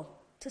able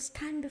to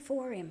stand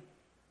before him.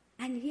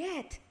 And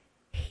yet,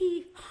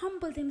 he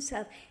humbled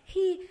himself.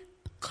 He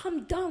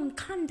come down,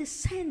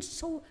 condescends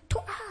so to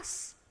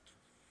us.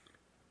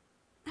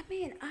 I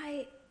mean,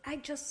 I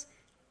just,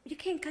 you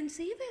can't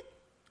conceive it.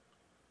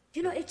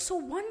 You know, it's so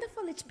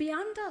wonderful. It's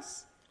beyond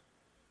us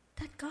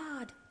that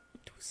God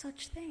would do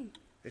such thing.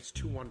 It's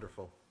too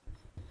wonderful.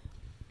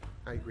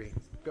 I agree.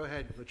 Go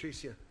ahead,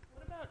 Latricia.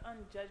 What about on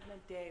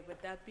Judgment Day?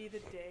 Would that be the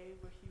day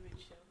where he would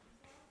show?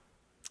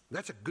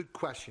 That's a good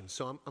question.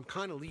 So I'm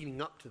kind of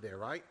leading up to there,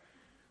 right?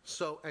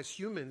 So as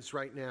humans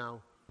right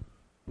now,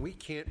 we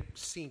can't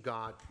see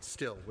God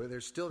still, where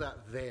there's still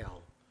that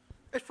veil.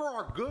 It's for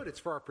our good. It's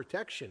for our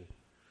protection,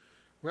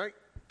 right?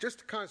 Just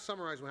to kind of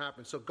summarize what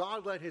happened. So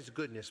God let his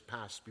goodness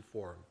pass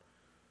before him.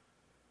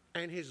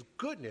 And his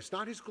goodness,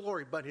 not his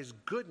glory, but his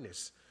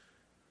goodness,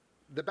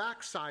 the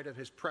backside of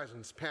his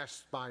presence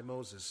passed by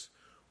Moses,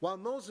 while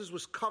Moses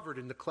was covered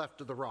in the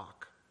cleft of the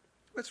rock.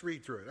 Let's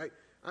read through it.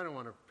 I don't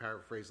want to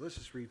paraphrase. Let's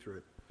just read through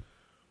it.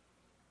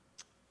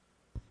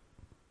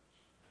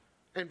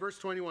 And verse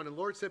 21, and the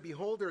Lord said,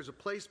 behold, there is a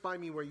place by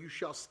me where you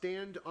shall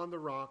stand on the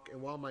rock,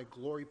 and while my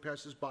glory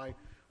passes by,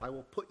 I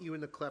will put you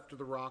in the cleft of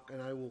the rock,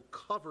 and I will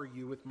cover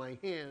you with my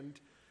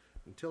hand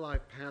until I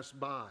pass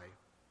by.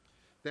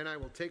 Then I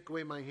will take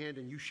away my hand,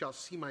 and you shall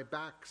see my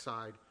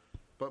backside,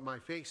 but my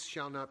face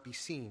shall not be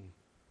seen.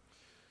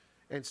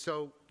 And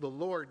so the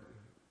Lord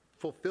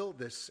fulfilled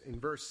this in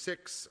verse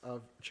 6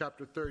 of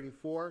chapter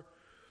 34.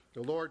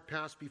 The Lord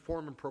passed before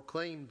him and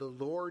proclaimed, the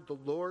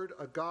Lord,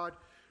 a God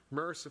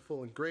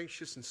merciful and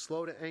gracious and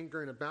slow to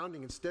anger and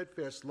abounding in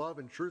steadfast love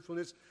and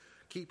truthfulness,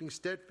 keeping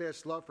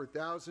steadfast love for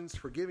thousands,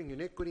 forgiving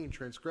iniquity and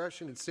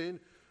transgression and sin,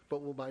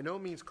 but will by no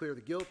means clear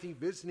the guilty,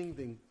 visiting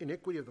the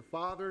iniquity of the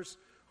fathers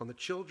on the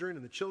children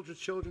and the children's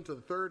children to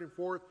the third and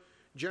fourth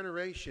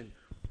generation.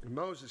 And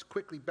Moses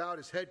quickly bowed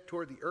his head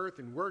toward the earth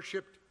and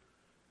worshipped.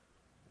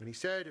 And he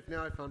said, if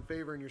now I found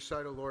favor in your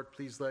sight, O Lord,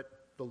 please let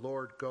the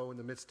Lord go in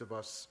the midst of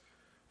us,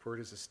 for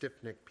it is a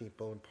stiff-necked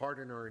people, and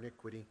pardon our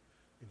iniquity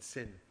and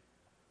sin.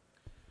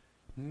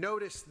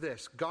 Notice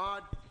this.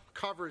 God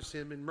covers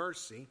him in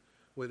mercy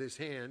with his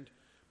hand,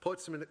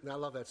 puts him in, I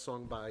love that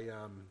song by,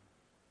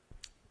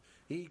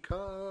 he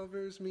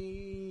covers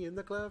me in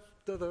the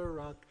cleft of the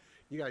rock.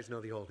 You guys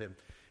know the old hymn.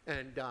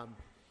 And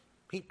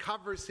he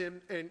covers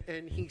him,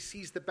 and he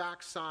sees the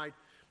backside.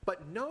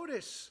 But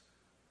notice,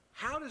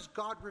 how does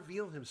God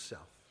reveal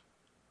himself?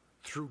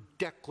 Through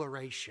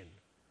declaration,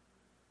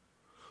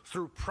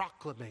 through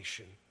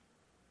proclamation.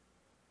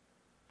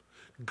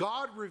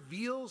 God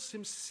reveals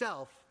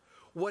himself,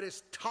 what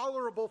is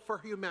tolerable for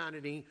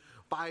humanity,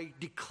 by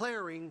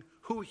declaring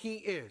who he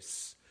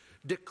is.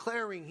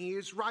 Declaring he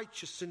is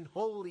righteous and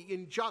holy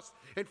and just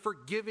and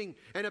forgiving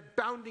and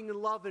abounding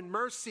in love and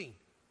mercy.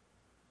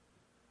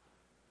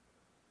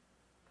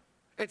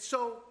 And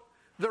so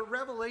the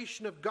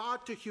revelation of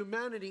God to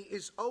humanity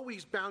is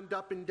always bound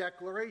up in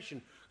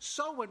declaration.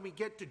 So when we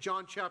get to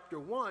John chapter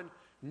 1,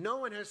 no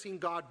one has seen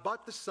God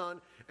but the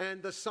Son,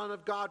 and the Son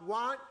of God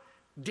what?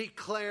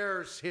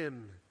 Declares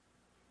him.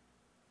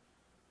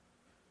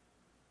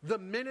 The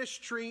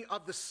ministry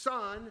of the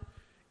Son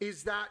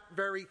is that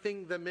very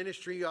thing, the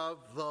ministry of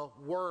the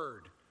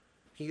Word.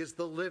 He is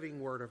the living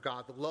Word of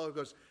God, the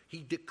Logos.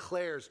 He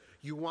declares.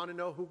 You want to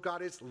know who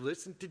God is?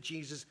 Listen to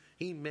Jesus.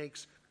 He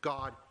makes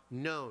God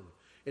known.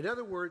 In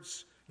other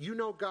words, you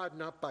know God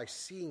not by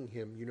seeing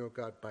him, you know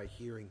God by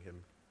hearing him.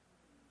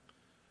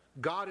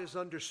 God is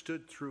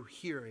understood through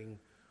hearing,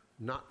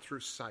 not through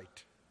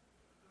sight.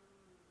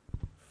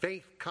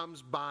 Faith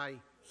comes by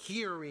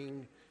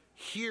hearing,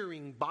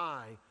 hearing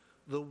by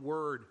the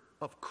word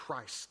of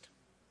Christ.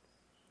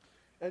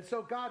 And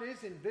so God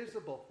is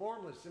invisible,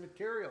 formless,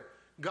 immaterial.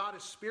 God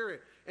is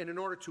spirit. And in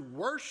order to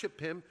worship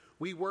him,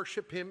 we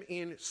worship him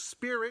in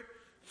spirit,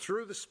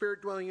 through the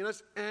Spirit dwelling in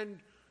us, and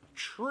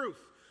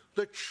truth.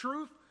 The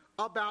truth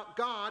about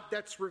God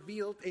that's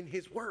revealed in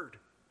his word.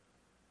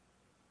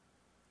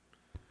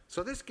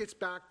 So this gets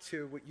back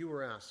to what you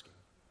were asking.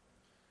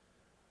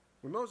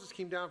 When Moses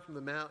came down from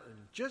the mountain,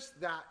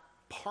 just that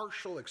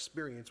partial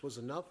experience was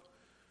enough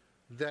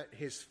that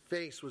his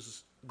face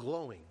was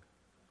glowing.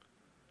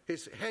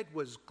 His head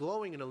was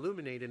glowing and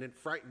illuminated, and it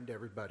frightened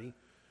everybody.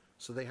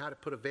 So they had to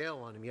put a veil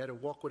on him. He had to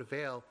walk with a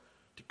veil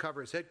to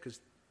cover his head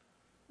because,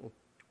 well,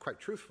 quite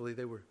truthfully,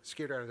 they were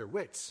scared out of their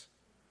wits.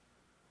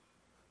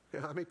 You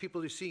know, how many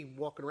people do you see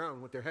walking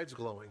around with their heads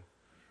glowing?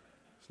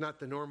 It's not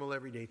the normal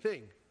everyday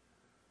thing.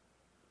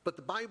 But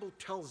the Bible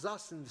tells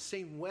us in the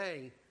same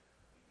way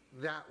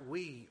that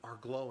we are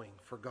glowing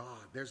for God.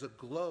 There's a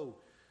glow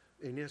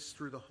in us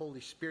through the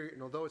Holy Spirit.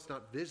 And although it's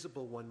not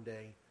visible one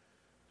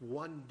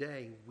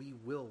day we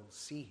will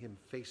see him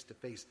face to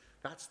face.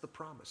 That's the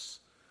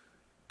promise.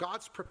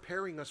 God's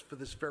preparing us for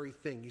this very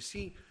thing. You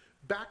see,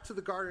 back to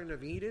the Garden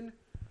of Eden,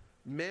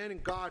 man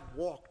and God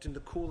walked in the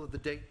cool of the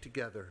day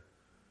together.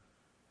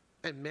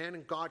 And man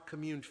and God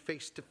communed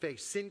face to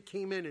face. Sin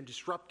came in and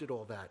disrupted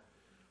all that.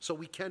 So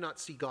we cannot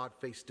see God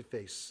face to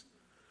face.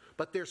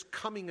 But there's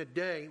coming a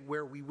day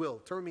where we will.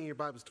 Turn me in your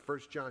Bibles to 1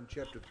 John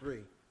chapter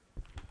 3.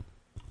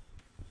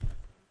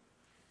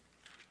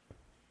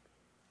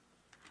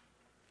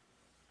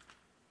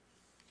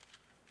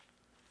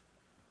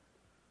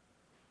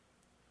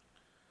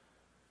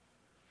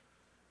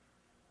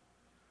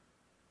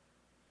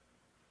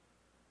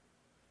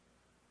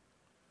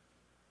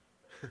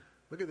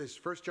 Look at this,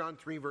 1 John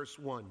 3, verse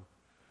 1.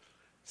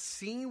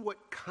 See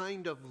what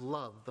kind of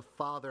love the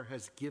Father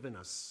has given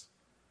us,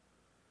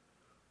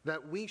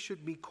 that we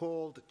should be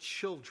called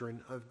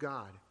children of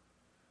God.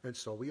 And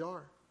so we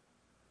are.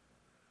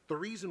 The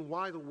reason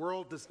why the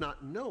world does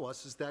not know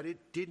us is that it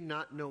did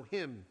not know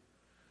him.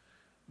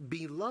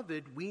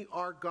 Beloved, we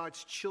are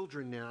God's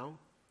children now,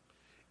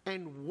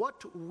 and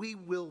what we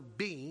will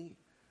be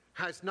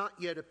has not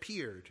yet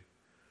appeared.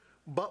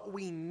 But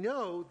we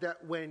know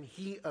that when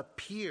he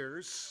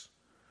appears,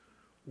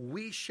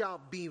 we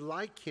shall be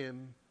like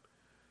him,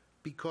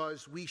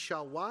 because we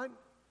shall what?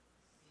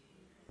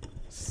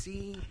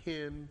 See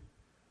him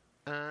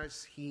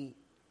as he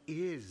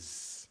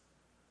is.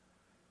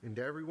 And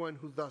everyone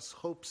who thus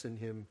hopes in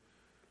him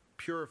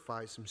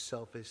purifies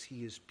himself as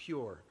he is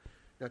pure.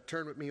 Now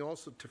turn with me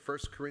also to 1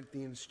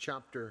 Corinthians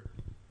chapter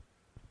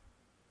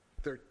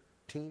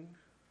 13.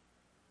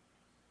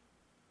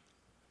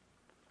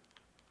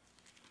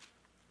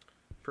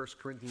 1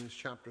 Corinthians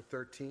chapter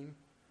 13.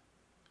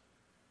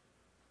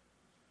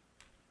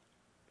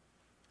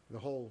 The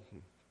whole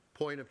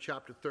point of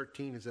chapter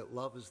 13 is that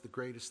love is the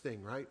greatest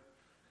thing, right?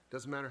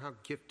 Doesn't matter how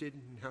gifted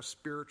and how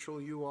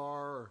spiritual you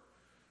are or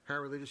how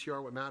religious you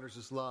are, what matters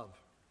is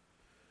love.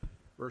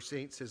 Verse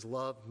 8 says,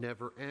 love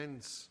never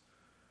ends.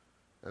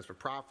 As for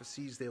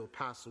prophecies, they will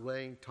pass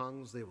away.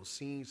 Tongues, they will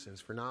cease. As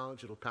for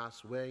knowledge, it will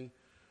pass away.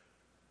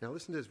 Now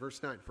listen to this,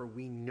 verse 9. For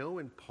we know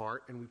in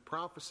part and we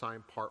prophesy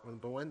in part,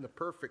 but when the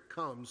perfect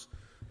comes,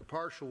 the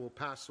partial will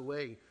pass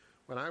away.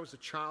 When I was a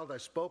child, I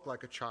spoke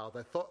like a child.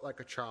 I thought like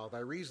a child. I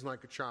reasoned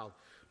like a child.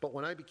 But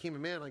when I became a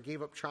man, I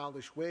gave up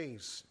childish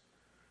ways.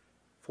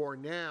 For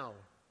now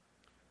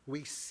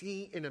we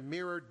see in a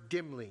mirror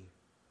dimly,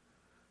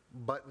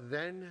 but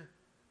then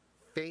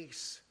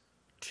face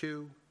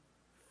to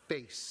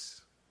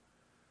face.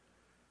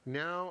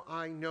 Now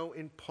I know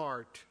in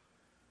part,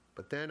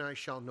 but then I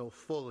shall know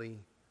fully,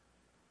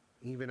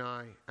 even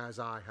as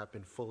I have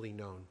been fully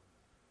known.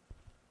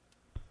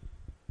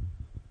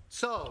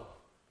 So,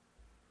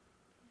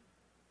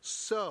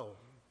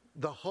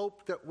 the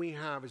hope that we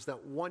have is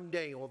that one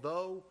day,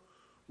 although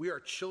we are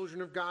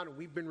children of God and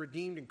we've been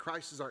redeemed and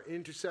Christ is our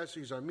intercessor,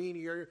 He's our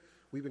mediator,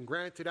 we've been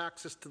granted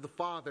access to the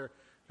Father,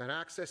 that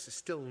access is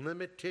still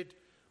limited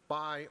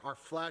by our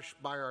flesh,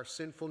 by our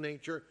sinful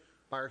nature,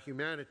 by our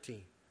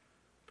humanity.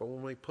 But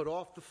when we put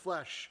off the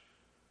flesh,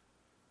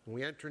 when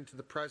we enter into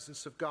the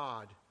presence of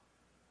God,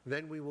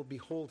 then we will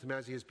behold Him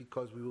as He is,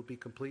 because we will be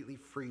completely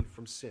freed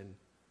from sin.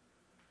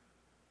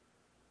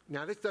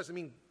 Now, this doesn't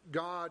mean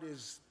God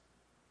has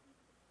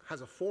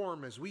a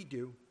form as we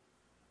do,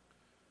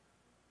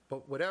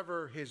 but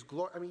whatever His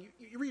glory, I mean,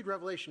 you read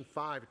Revelation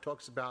 5, it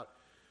talks about,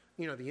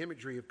 the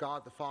imagery of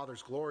God the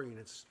Father's glory, and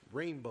it's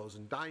rainbows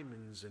and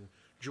diamonds and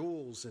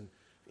jewels, and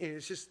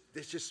it's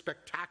just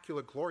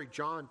spectacular glory.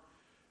 John,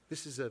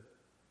 this is a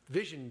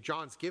vision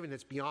John's given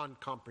that's beyond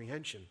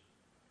comprehension.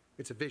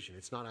 It's a vision.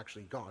 It's not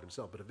actually God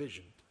Himself, but a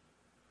vision.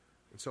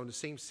 And so in the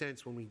same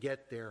sense, when we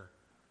get there,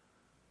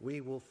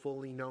 we will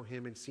fully know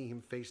Him and see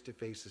Him face to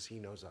face as He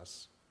knows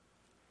us.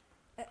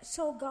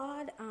 So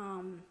God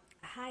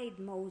hid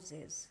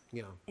Moses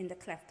in the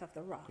cleft of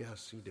the rock.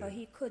 Yes, He did. So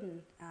he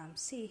couldn't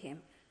see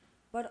Him.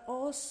 But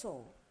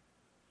also,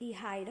 He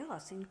hid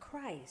us in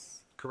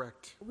Christ.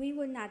 Correct. We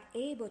were not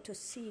able to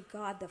see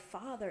God the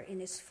Father in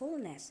His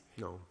fullness.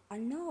 No.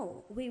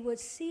 No, we would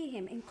see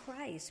Him in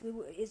Christ.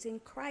 Is in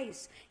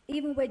Christ.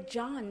 Even when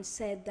John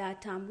said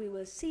that we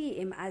will see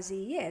Him as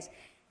He is,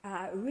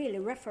 really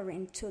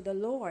referring to the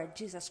Lord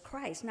Jesus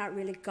Christ, not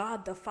really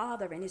God the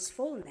Father in His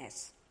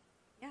fullness.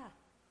 Yeah.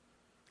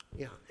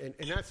 Yeah, and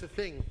that's the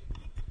thing.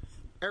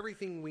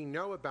 Everything we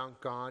know about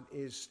God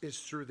is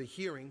through the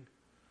hearing,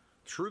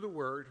 through the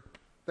Word,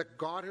 that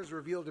God has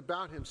revealed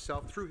about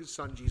Himself through His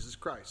Son, Jesus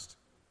Christ.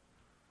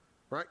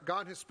 Right?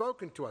 God has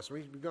spoken to us.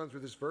 We've gone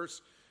through this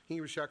verse,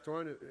 Hebrews chapter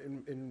 1,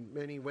 in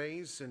many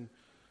ways, and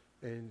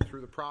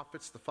through the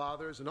prophets, the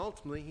fathers, and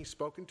ultimately He's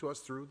spoken to us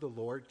through the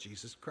Lord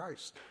Jesus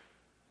Christ.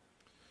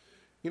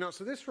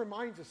 So this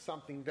reminds us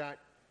something, that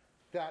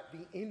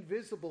the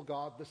invisible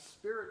God, the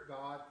Spirit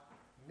God,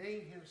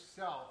 made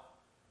Himself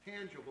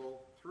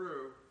tangible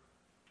through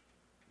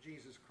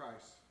Jesus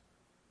Christ.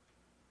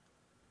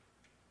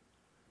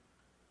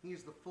 He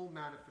is the full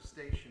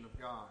manifestation of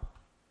God.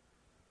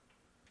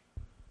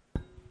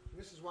 And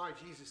this is why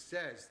Jesus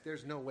says,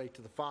 there's no way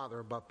to the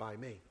Father but by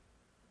me.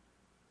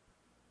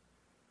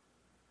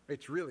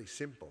 It's really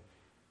simple.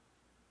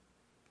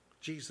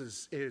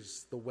 Jesus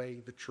is the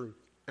way, the truth,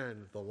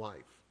 and the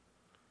life.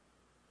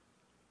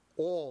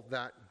 All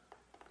that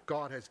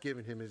God has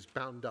given Him is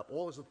bound up.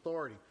 All His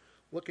authority.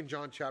 Look in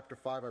John chapter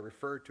 5. I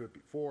referred to it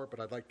before,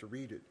 but I'd like to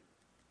read it.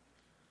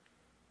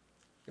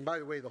 And by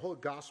the way, the whole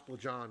Gospel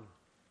of John,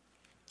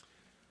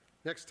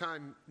 next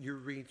time you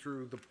read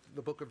through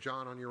the book of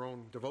John on your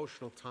own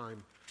devotional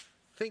time,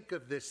 think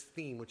of this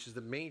theme, which is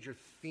the major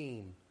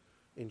theme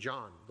in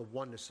John, the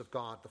oneness of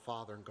God the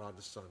Father and God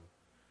the Son.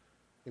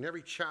 In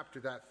every chapter,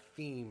 that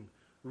theme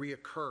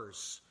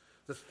reoccurs.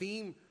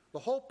 The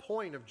whole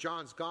point of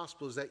John's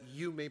Gospel is that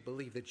you may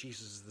believe that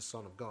Jesus is the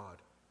Son of God.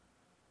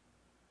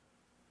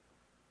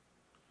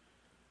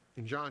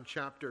 In John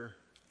chapter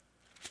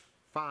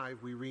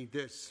 5, we read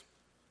this.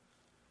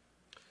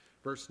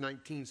 Verse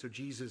 19, so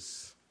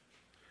Jesus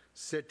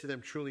said to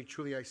them, truly,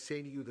 truly, I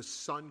say to you, the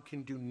Son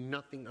can do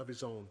nothing of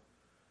His own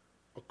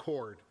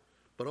accord,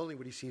 but only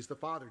what He sees the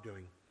Father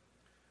doing.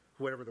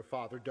 Whatever the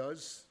Father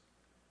does,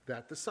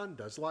 that the Son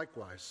does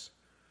likewise.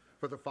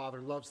 For the Father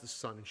loves the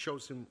Son and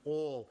shows Him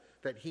all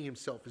that He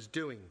Himself is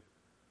doing.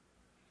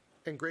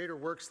 And greater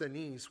works than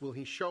these will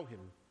He show Him,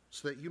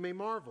 so that you may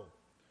marvel.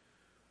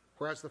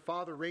 For as the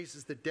Father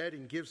raises the dead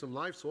and gives them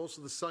life, so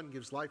also the Son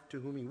gives life to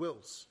whom He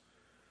wills.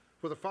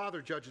 For the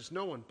Father judges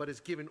no one, but has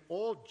given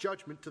all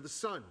judgment to the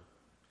Son,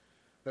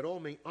 that all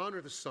may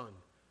honor the Son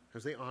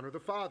as they honor the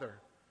Father.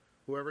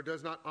 Whoever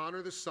does not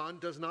honor the Son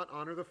does not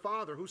honor the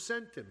Father who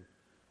sent him.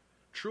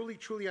 Truly,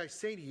 truly, I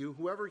say to you,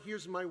 whoever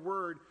hears my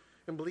word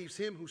and believes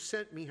him who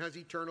sent me has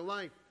eternal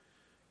life.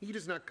 He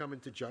does not come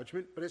into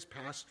judgment, but has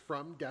passed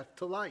from death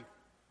to life.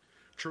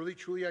 Truly,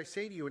 truly, I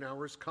say to you, an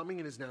hour is coming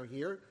and is now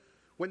here,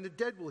 when the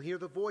dead will hear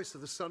the voice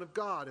of the Son of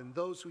God, and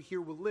those who hear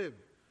will live.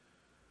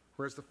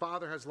 Whereas the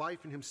Father has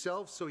life in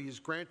himself, so he has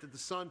granted the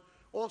Son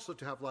also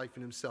to have life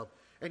in himself.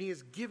 And he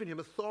has given him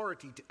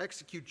authority to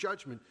execute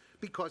judgment,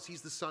 because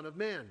he's the Son of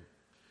Man.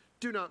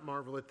 Do not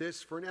marvel at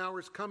this, for an hour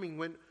is coming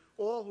when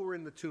all who are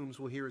in the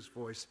tombs will hear his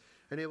voice,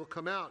 and they will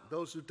come out,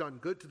 those who've done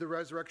good to the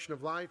resurrection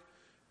of life,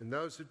 and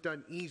those who've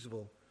done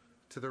evil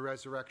to the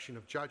resurrection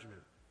of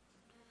judgment.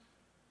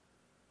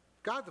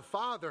 God the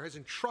Father has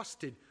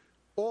entrusted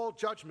all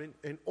judgment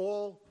and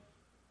all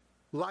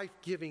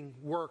life-giving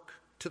work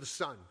to the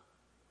Son.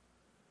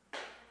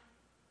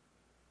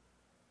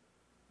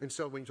 And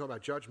so when you talk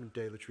about Judgment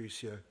Day,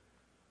 Latricia,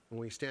 when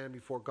we stand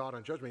before God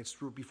on judgment, it's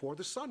through before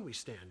the Son we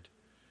stand.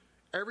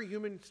 Every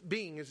human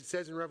being, as it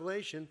says in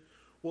Revelation,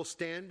 will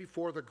stand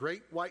before the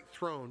great white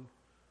throne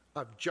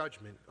of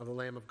judgment of the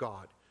Lamb of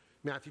God.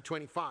 Matthew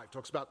 25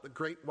 talks about the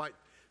great white.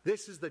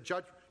 This is the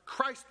judge.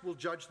 Christ will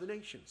judge the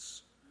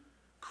nations.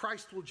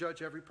 Christ will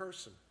judge every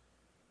person.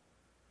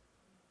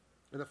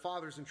 And the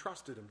Father's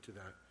entrusted him to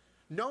that.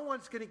 No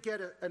one's going to get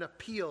an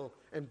appeal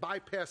and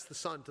bypass the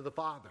Son to the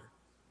Father.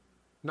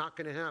 Not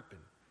going to happen.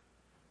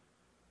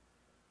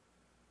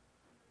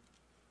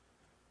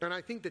 And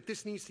I think that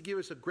this needs to give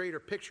us a greater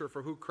picture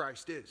for who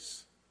Christ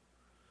is.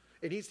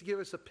 It needs to give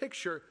us a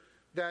picture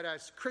that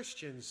as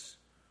Christians,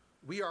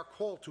 we are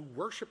called to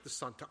worship the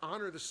Son, to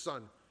honor the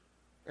Son.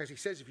 As he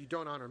says, if you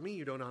don't honor me,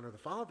 you don't honor the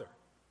Father.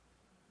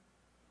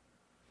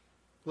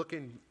 Look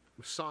in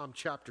Psalm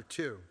chapter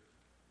 2,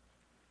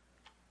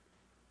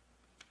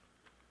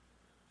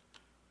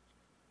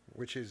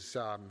 which is,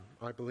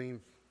 I believe,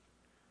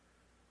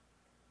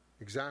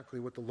 exactly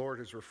what the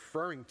Lord is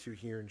referring to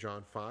here in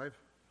John 5.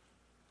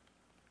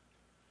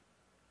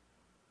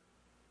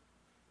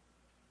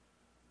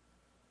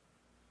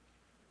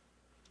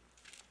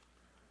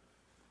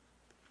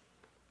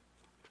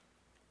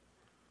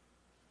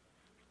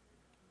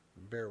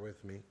 Bear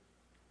with me.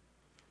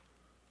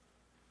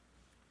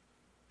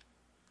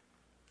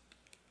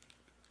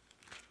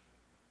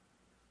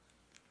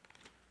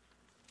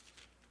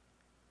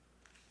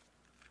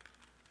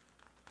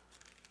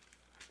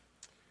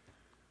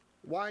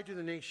 Why do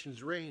the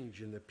nations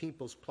rage and the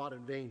peoples plot in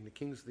vain? The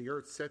kings of the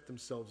earth set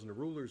themselves, and the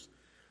rulers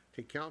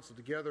take counsel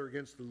together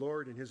against the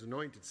Lord and his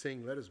anointed,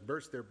 saying, let us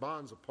burst their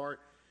bonds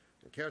apart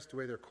and cast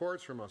away their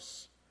cords from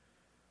us.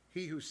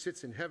 He who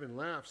sits in heaven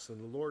laughs,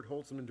 and the Lord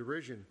holds them in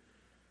derision.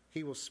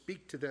 He will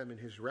speak to them in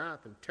his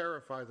wrath and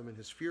terrify them in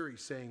his fury,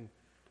 saying,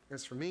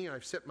 as for me,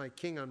 I've set my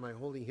king on my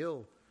holy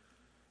hill,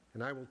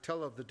 and I will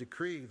tell of the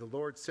decree. The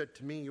Lord said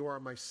to me, you are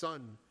my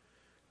son.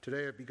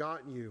 Today I have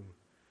begotten you.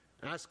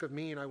 Ask of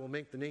me, and I will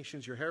make the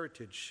nations your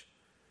heritage,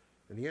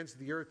 and the ends of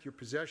the earth your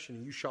possession,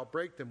 and you shall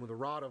break them with a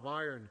rod of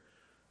iron,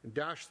 and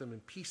dash them in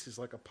pieces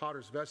like a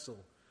potter's vessel.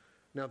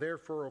 Now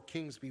therefore, O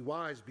kings, be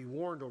wise, be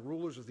warned, O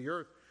rulers of the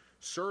earth.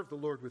 Serve the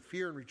Lord with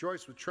fear and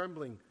rejoice with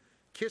trembling.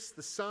 Kiss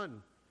the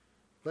Son,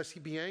 lest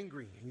he be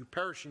angry, and you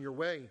perish in your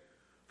way,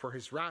 for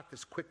his wrath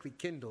is quickly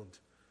kindled.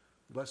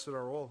 Blessed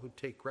are all who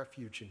take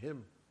refuge in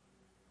him.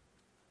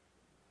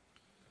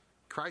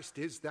 Christ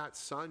is that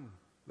Son,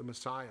 the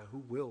Messiah,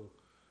 who will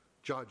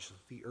judge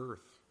the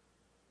earth.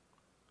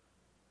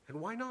 And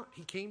why not?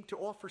 He came to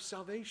offer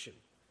salvation.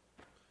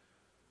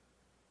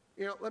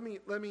 You know, I'm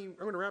going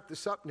to wrap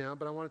this up now,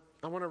 but I want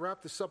to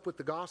wrap this up with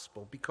the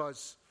gospel,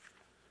 because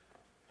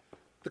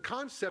the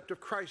concept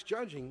of Christ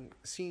judging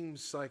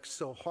seems like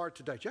so hard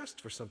to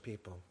digest for some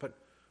people. But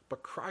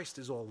Christ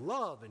is all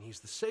love, and he's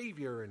the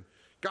Savior, and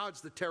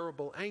God's the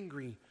terrible,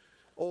 angry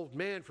old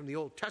man from the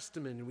Old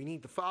Testament, and we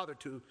need the Father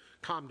to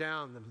calm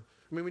down.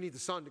 We need the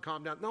Son to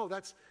calm down. No,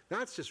 that's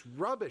just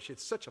rubbish.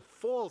 It's such a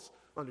false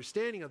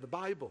understanding of the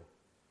Bible.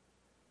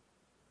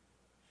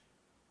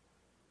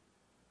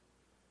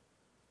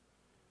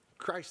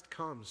 Christ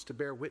comes to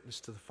bear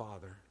witness to the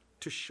Father,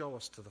 to show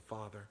us to the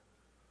Father,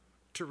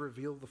 to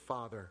reveal the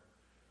Father.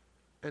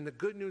 And the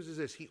good news is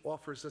this: he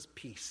offers us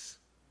peace.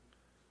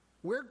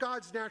 We're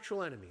God's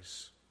natural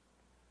enemies,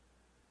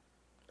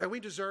 and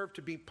we deserve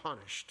to be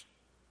punished.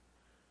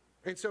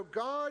 And so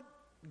God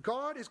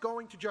is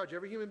going to judge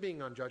every human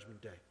being on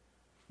Judgment Day.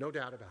 No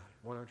doubt about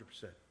it,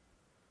 100%.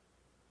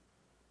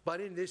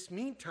 But in this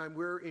meantime,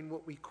 we're in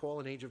what we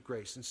call an age of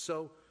grace. And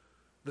so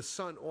the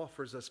Son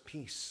offers us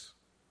peace.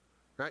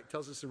 Right? It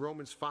tells us in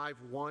Romans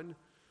 5:1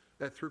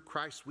 that through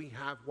Christ we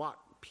have what?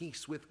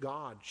 Peace with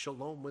God,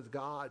 shalom with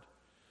God.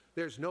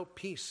 There's no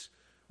peace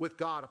with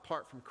God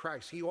apart from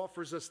Christ. He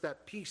offers us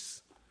that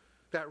peace,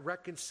 that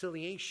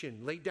reconciliation.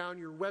 Lay down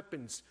your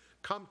weapons.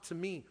 Come to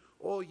me,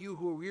 all you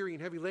who are weary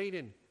and heavy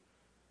laden.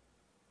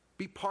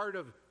 Be part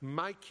of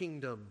my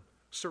kingdom.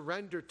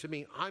 Surrender to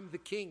me. I'm the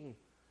king.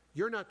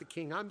 You're not the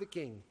king. I'm the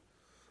king.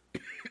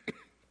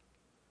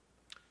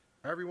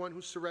 Everyone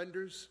who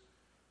surrenders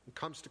and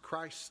comes to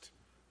Christ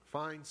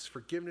finds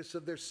forgiveness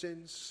of their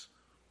sins.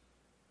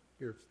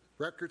 Your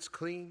record's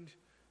cleaned.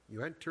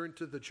 You enter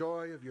into the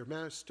joy of your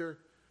master.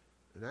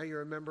 And now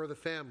you're a member of the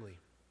family.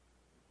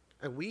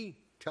 And we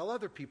tell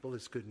other people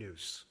this good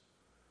news.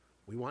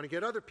 We want to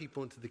get other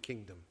people into the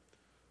kingdom.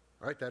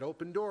 All right, that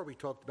open door we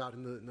talked about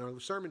in our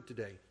sermon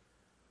today.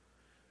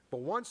 But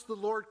once the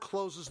Lord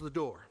closes the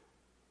door,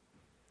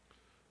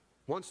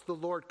 once the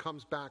Lord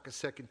comes back a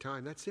second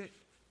time, that's it.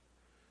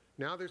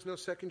 Now there's no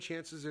second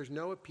chances, there's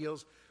no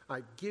appeals.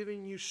 I've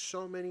given you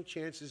so many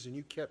chances and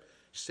you kept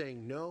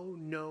saying, no,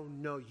 no,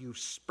 no. You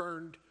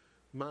spurned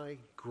my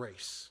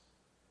grace.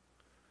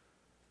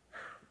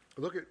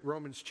 Look at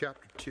Romans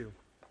chapter 2. You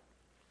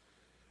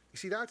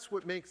see, that's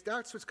what's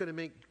going to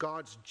make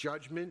God's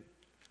judgment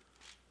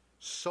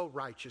so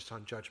righteous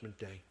on Judgment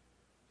Day.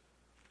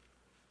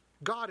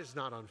 God is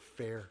not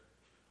unfair.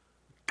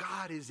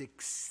 God is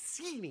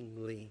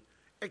exceedingly,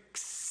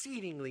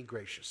 exceedingly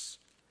gracious.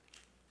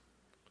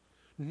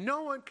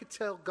 No one could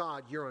tell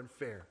God you're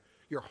unfair,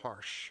 you're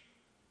harsh.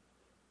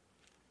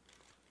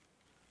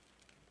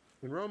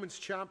 In Romans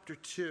chapter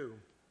 2,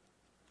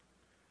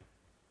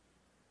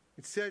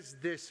 it says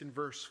this in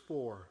verse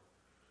 4.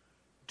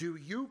 Do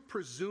you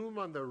presume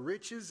on the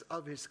riches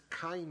of his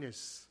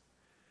kindness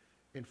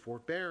and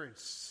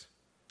forbearance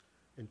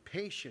and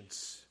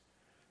patience,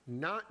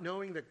 not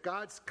knowing that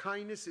God's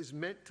kindness is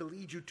meant to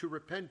lead you to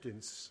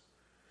repentance?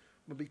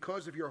 But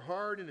because of your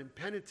hard and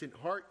impenitent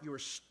heart, you are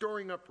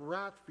storing up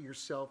wrath for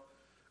yourself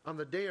on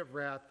the day of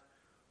wrath,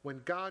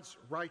 when God's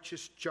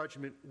righteous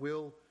judgment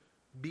will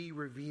be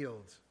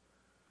revealed.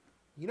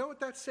 You know what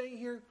that's saying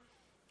here?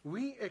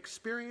 We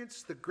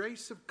experience the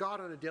grace of God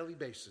on a daily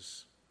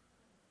basis.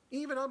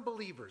 Even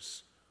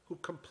unbelievers who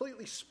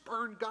completely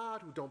spurn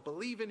God, who don't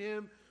believe in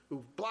him,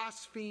 who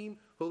blaspheme,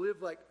 who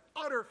live like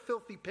utter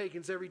filthy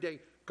pagans every day,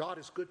 God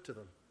is good to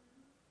them.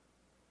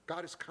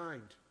 God is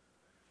kind.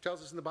 It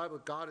tells us in the Bible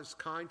that God is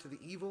kind to the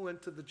evil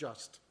and to the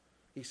just.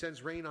 He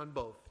sends rain on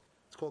both.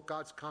 It's called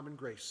God's common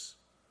grace.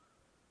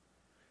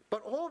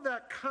 But all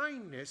that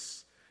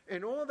kindness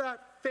and all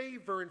that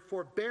favor and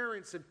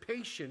forbearance and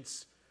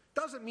patience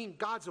doesn't mean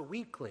God's a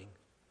weakling.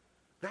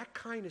 That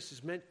kindness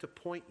is meant to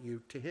point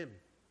you to him.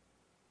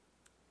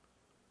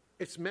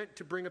 It's meant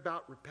to bring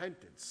about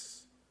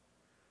repentance.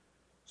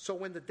 So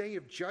when the day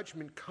of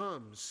judgment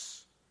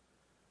comes,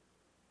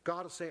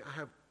 God will say, I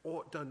have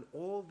done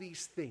all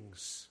these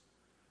things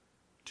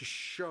to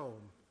show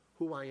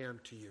who I am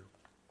to you.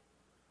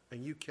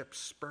 And you kept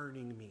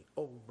spurning me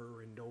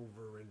over and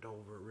over and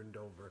over and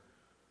over.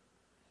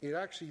 It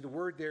actually, the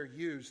word there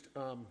used,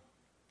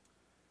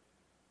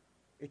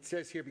 it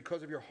says here,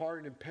 because of your hard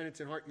and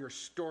impenitent heart, you're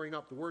storing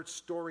up. The word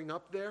storing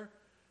up there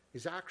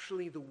is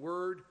actually the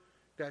word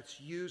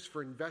that's used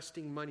for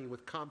investing money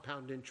with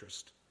compound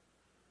interest.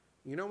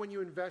 You know, when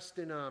you invest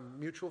in a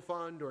mutual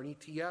fund or an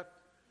ETF,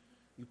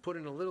 you put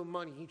in a little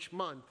money each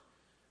month,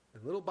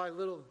 and little by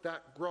little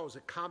that grows.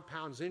 It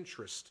compounds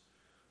interest.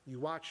 You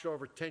watch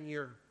over a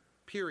 10-year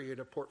period,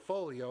 a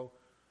portfolio,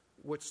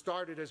 what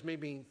started as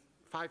maybe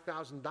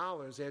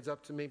 $5,000 adds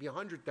up to maybe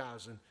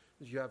 $100,000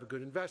 if you have a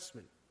good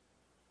investment.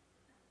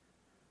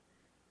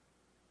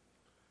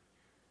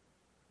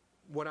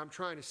 What I'm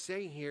trying to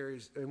say here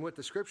is, and what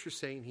the scripture's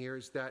saying here,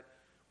 is that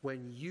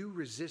when you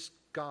resist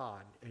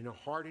God and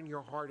harden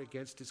your heart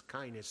against his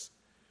kindness,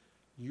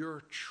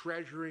 you're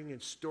treasuring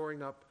and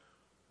storing up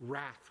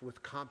wrath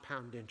with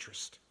compound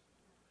interest.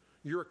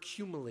 You're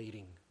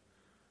accumulating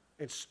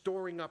and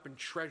storing up and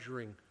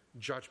treasuring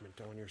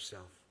judgment on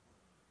yourself.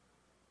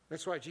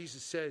 That's why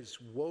Jesus says,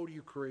 woe to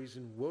you,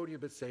 Chorazin, woe to you,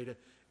 Bethsaida.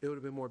 It would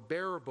have been more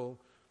bearable.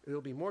 It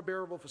will be more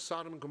bearable for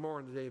Sodom and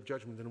Gomorrah on the day of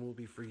judgment than it will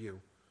be for you.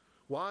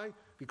 Why?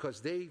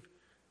 Because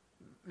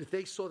if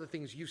they saw the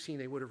things you've seen,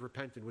 they would have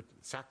repented with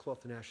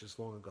sackcloth and ashes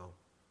long ago.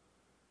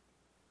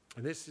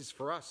 And this is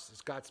for us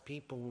as God's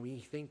people when we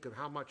think of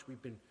how much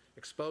we've been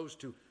exposed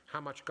to,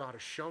 how much God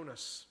has shown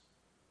us.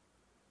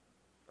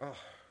 Oh,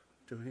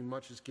 to whom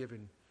much is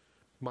given,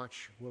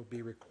 much will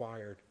be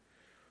required.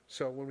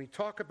 So when we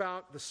talk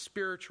about the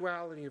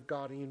spirituality of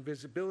God, the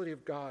invisibility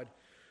of God,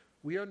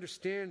 we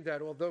understand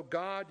that although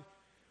God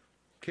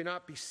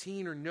cannot be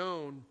seen or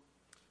known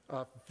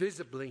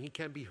visibly, he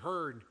can be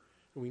heard,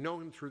 and we know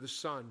him through the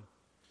Son.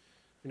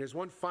 And there's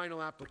one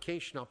final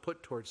application I'll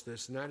put towards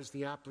this, and that is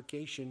the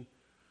application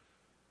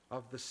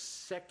of the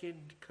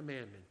second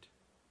commandment.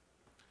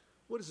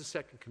 What is the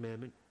second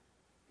commandment?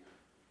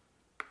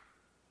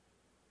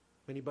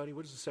 Anybody?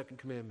 What is the second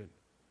commandment?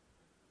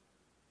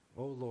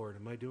 Oh Lord,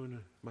 am I doing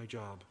my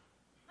job?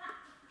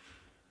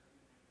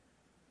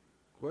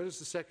 What is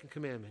the second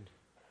commandment?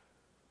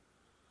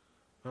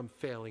 I'm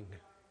failing.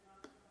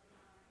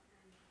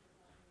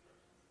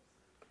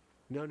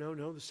 No,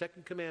 the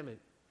second commandment.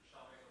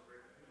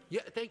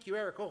 Yeah, thank you,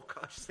 Eric. Oh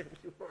gosh, thank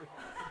you, Lord.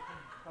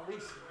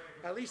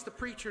 At least the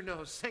preacher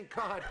knows, thank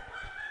God.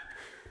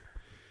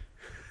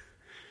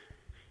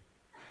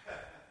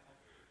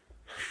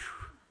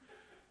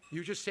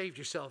 You just saved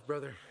yourself,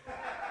 brother.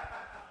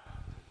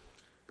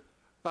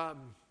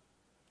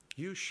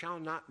 You shall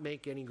not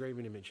make any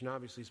graven image. And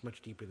obviously it's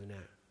much deeper than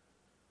that.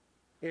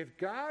 If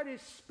God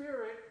is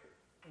spirit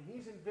and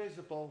he's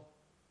invisible,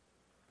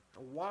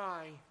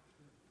 why?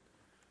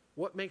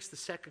 What makes the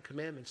second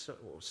commandment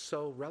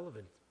so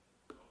relevant?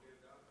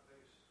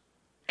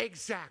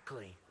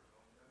 Exactly.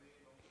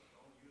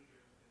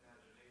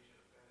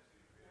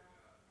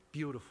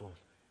 Beautiful.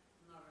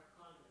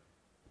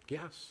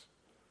 Yes.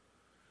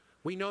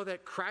 We know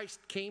that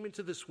Christ came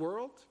into this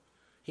world.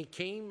 He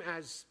came,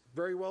 as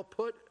very well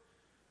put,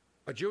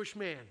 a Jewish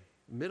man,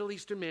 Middle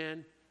Eastern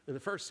man in the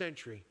first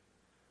century.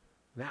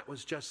 That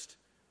was just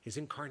his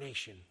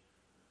incarnation.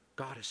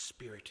 God is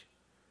spirit.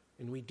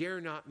 And we dare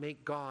not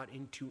make God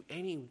into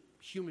any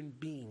human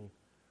being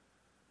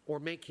or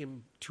make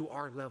him to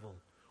our level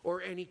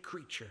or any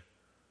creature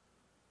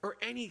or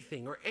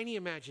anything or any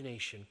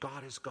imagination.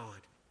 God is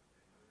God.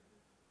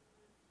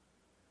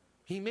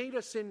 He made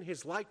us in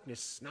his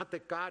likeness. Not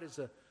that God is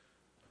a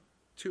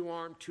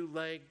two-armed,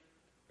 two-legged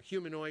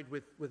humanoid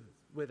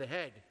with a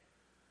head.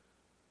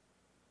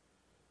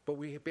 But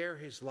we bear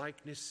his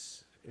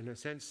likeness in a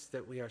sense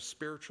that we are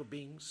spiritual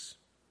beings,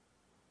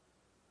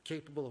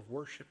 capable of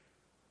worship.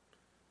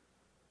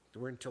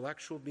 We're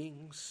intellectual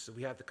beings.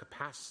 We have the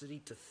capacity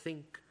to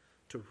think,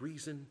 to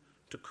reason,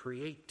 to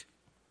create.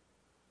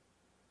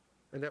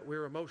 And that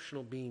we're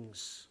emotional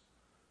beings.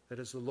 That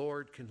as the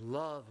Lord can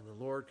love, and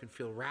the Lord can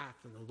feel wrath,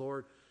 and the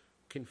Lord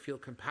can feel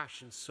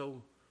compassion,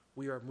 so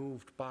we are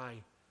moved by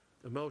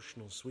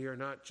emotionals. We are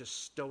not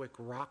just stoic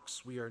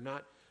rocks. We are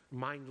not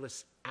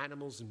mindless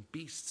animals and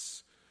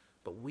beasts.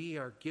 But we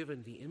are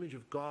given the image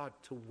of God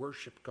to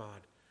worship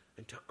God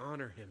and to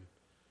honor him,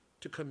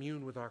 to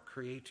commune with our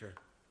Creator.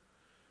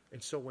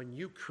 And so when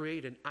you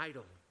create an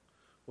idol,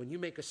 when you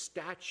make a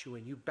statue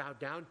and you bow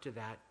down to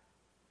that,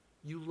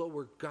 you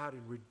lower God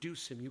and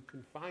reduce him. You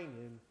confine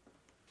him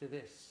to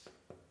this.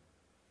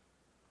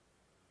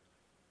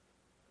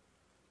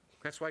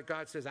 That's why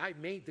God says, I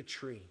made the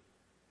tree.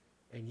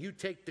 And you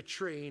take the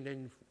tree, and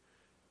then,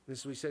 this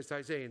is what he says to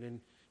Isaiah, and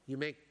then you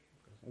make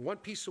one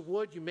piece of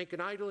wood, you make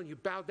an idol, and you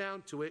bow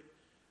down to it.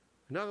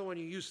 Another one,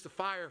 you use the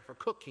fire for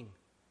cooking.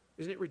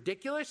 Isn't it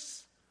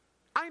ridiculous?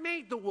 I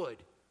made the wood.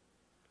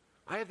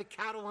 I have the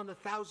cattle on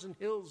 1,000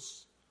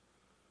 hills.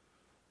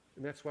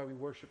 And that's why we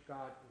worship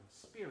God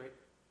in spirit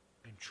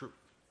and truth.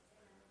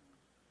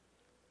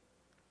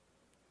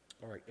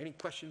 All right, any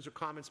questions or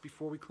comments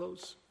before we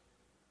close?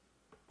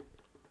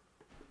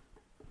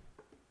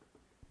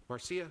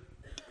 Marcia?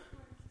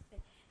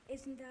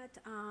 Isn't that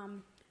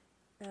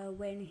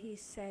when he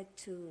said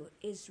to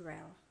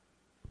Israel,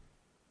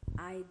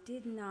 I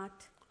did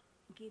not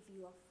give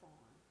you a form,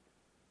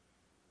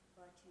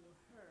 but you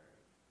heard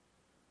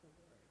the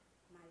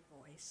word,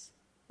 my voice.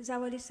 Is that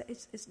what he said?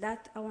 Is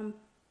that how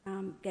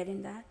I'm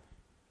getting that?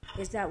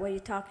 Is that what you're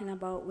talking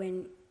about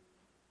when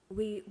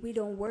we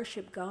don't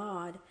worship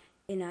God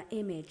in an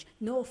image?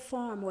 No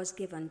form was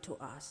given to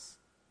us.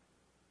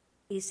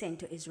 He's saying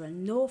to Israel,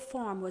 no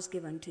form was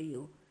given to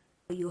you,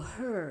 but you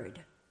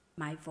heard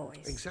my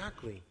voice.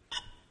 Exactly.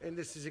 And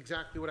this is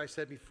exactly what I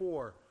said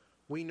before.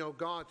 We know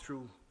God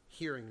through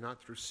hearing,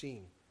 not through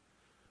seeing.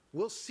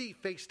 We'll see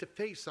face to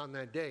face on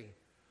that day.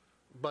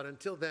 But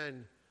until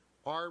then,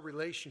 our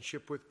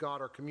relationship with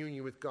God, our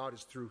communion with God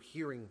is through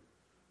hearing,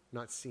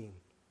 not seeing.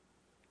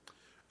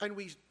 And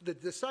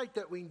the sight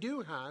that we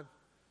do have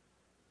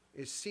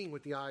is seeing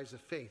with the eyes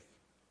of faith.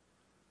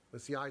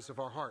 That's the eyes of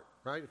our heart,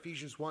 right?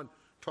 Ephesians 1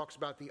 talks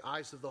about the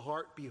eyes of the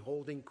heart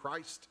beholding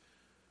Christ,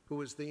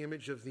 who is the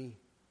image of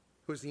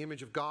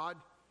God.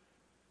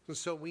 And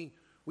so we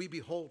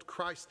behold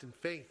Christ in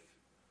faith.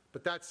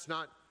 But that's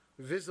not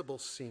visible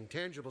seeing,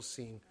 tangible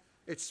seeing.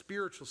 It's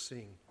spiritual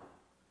seeing.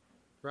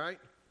 Right?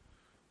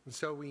 And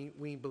so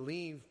we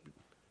believe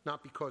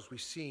not because we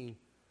see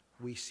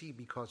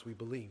because we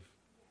believe.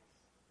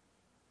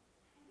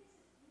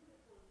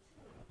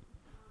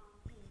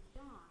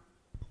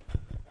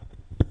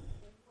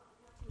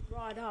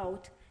 Brought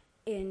out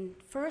in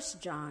 1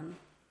 John,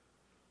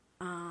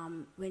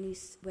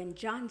 when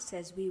John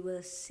says we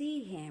will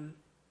see him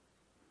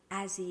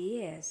as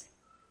he is.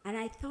 And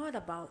I thought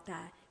about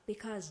that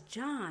because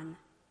John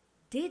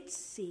did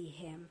see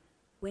him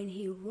when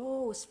he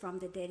rose from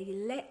the dead. He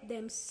let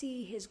them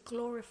see his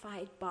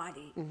glorified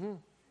body. Mm-hmm.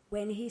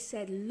 When he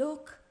said,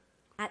 look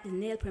at the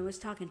nail print, he was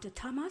talking to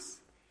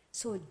Thomas.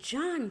 So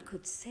John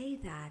could say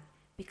that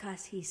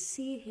because he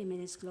see him in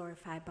his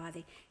glorified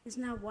body.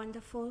 Isn't that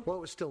wonderful? Well,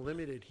 it was still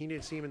limited. He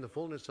didn't see him in the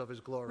fullness of his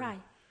glory.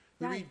 Right.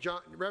 You read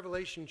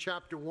Revelation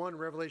chapter 1,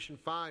 Revelation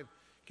 5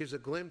 gives a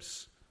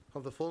glimpse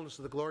of the fullness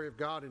of the glory of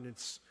God, and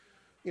it's,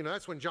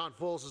 that's when John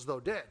falls as though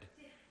dead.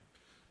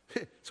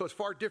 So it's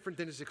far different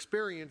than his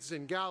experience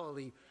in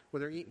Galilee when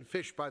they're eating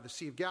fish by the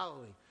Sea of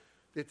Galilee.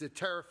 It's a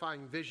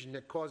terrifying vision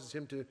that causes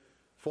him to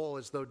fall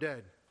as though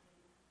dead.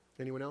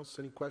 Anyone else?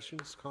 Any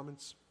questions,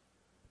 comments?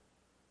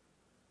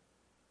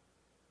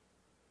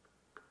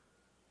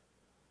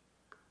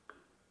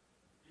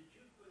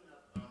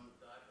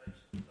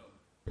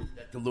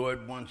 That the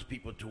Lord wants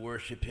people to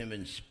worship him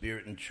in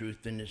spirit and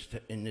truth in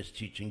this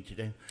teaching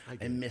today?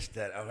 I missed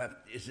that.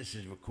 This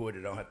is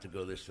recorded. I'll have to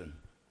go listen.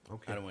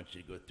 Okay. I don't want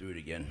you to go through it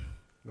again.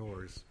 No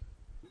worries.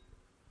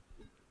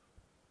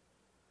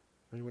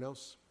 Anyone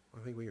else?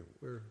 I think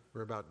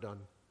we're about done.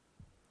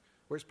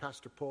 Where's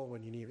Pastor Paul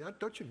when you need him?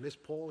 Don't you miss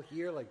Paul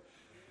here? Like,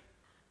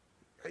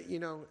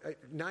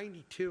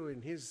 92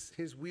 and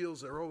his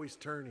wheels are always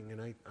turning,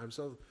 and I'm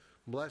so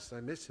blessed. I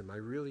miss him. I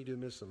really do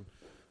miss him.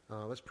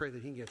 Let's pray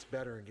that he gets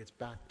better and gets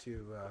back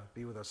to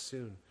be with us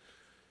soon.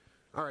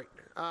 All right.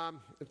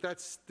 If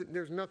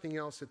there's nothing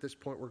else at this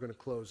point, we're going to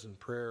close in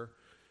prayer.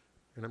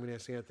 And I'm going to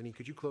ask Anthony,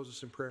 could you close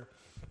us in prayer?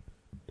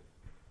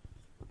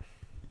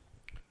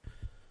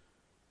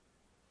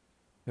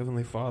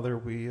 Heavenly Father,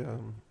 we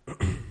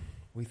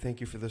we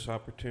thank you for this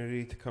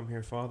opportunity to come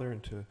here, Father,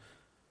 and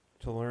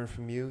to learn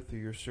from you through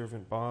your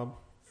servant Bob,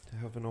 to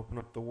have him open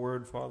up the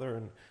Word,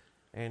 Father,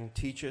 and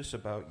teach us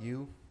about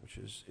you, which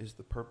is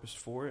the purpose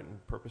for it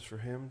and purpose for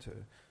him,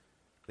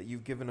 that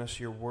you've given us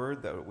your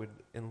Word, that it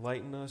would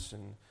enlighten us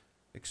and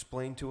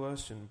explain to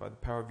us, and by the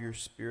power of your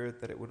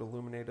Spirit, that it would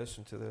illuminate us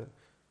into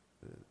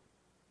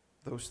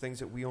those things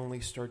that we only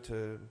start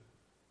to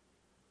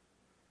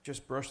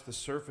just brush the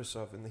surface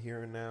of in the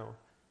here and now,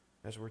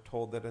 as we're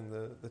told that in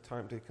the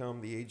time to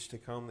come, the age to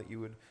come, that you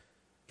would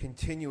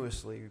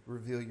continuously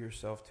reveal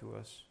yourself to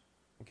us,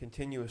 and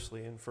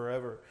continuously and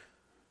forever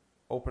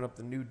open up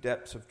the new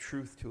depths of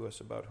truth to us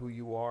about who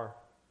you are.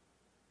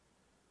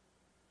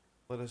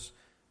 Let us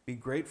be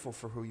grateful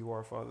for who you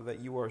are, Father, that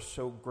you are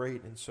so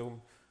great and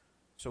so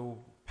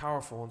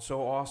powerful and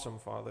so awesome,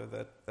 Father,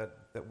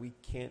 that we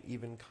can't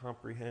even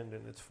comprehend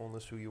in its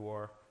fullness who you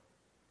are.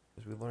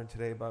 As we learn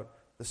today about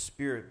the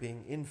Spirit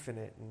being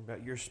infinite and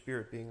about your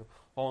Spirit being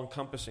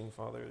all-encompassing,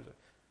 Father,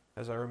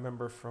 as I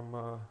remember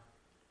from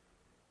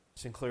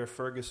Sinclair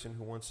Ferguson,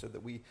 who once said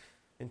that we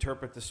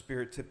interpret the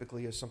Spirit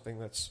typically as something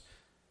that's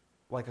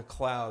like a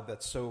cloud,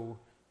 that's so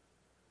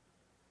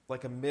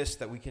like a mist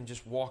that we can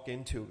just walk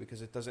into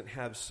because it doesn't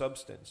have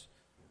substance.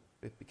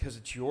 Because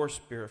it's your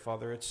Spirit,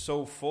 Father, it's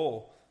so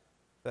full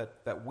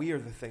that we are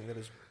the thing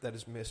that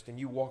is mist, and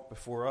you walk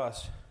before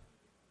us.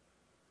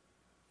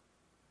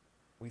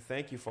 We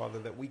thank you, Father,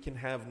 that we can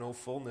have no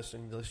fullness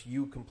unless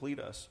you complete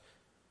us,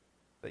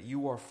 that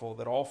you are full,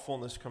 that all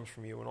fullness comes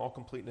from you and all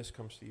completeness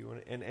comes to you,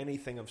 and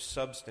anything of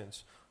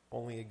substance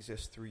only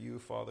exists through you,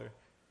 Father.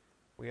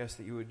 We ask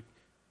that you would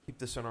keep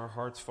this in our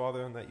hearts,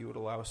 Father, and that you would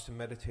allow us to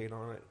meditate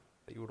on it,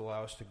 that you would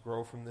allow us to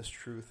grow from this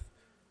truth,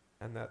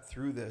 and that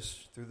through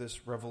this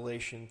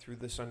revelation, through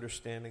this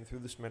understanding, through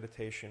this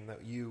meditation,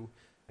 that you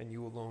and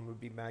you alone would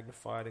be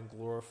magnified and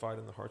glorified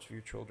in the hearts of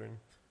your children.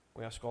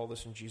 We ask all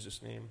this in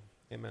Jesus' name.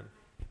 Amen.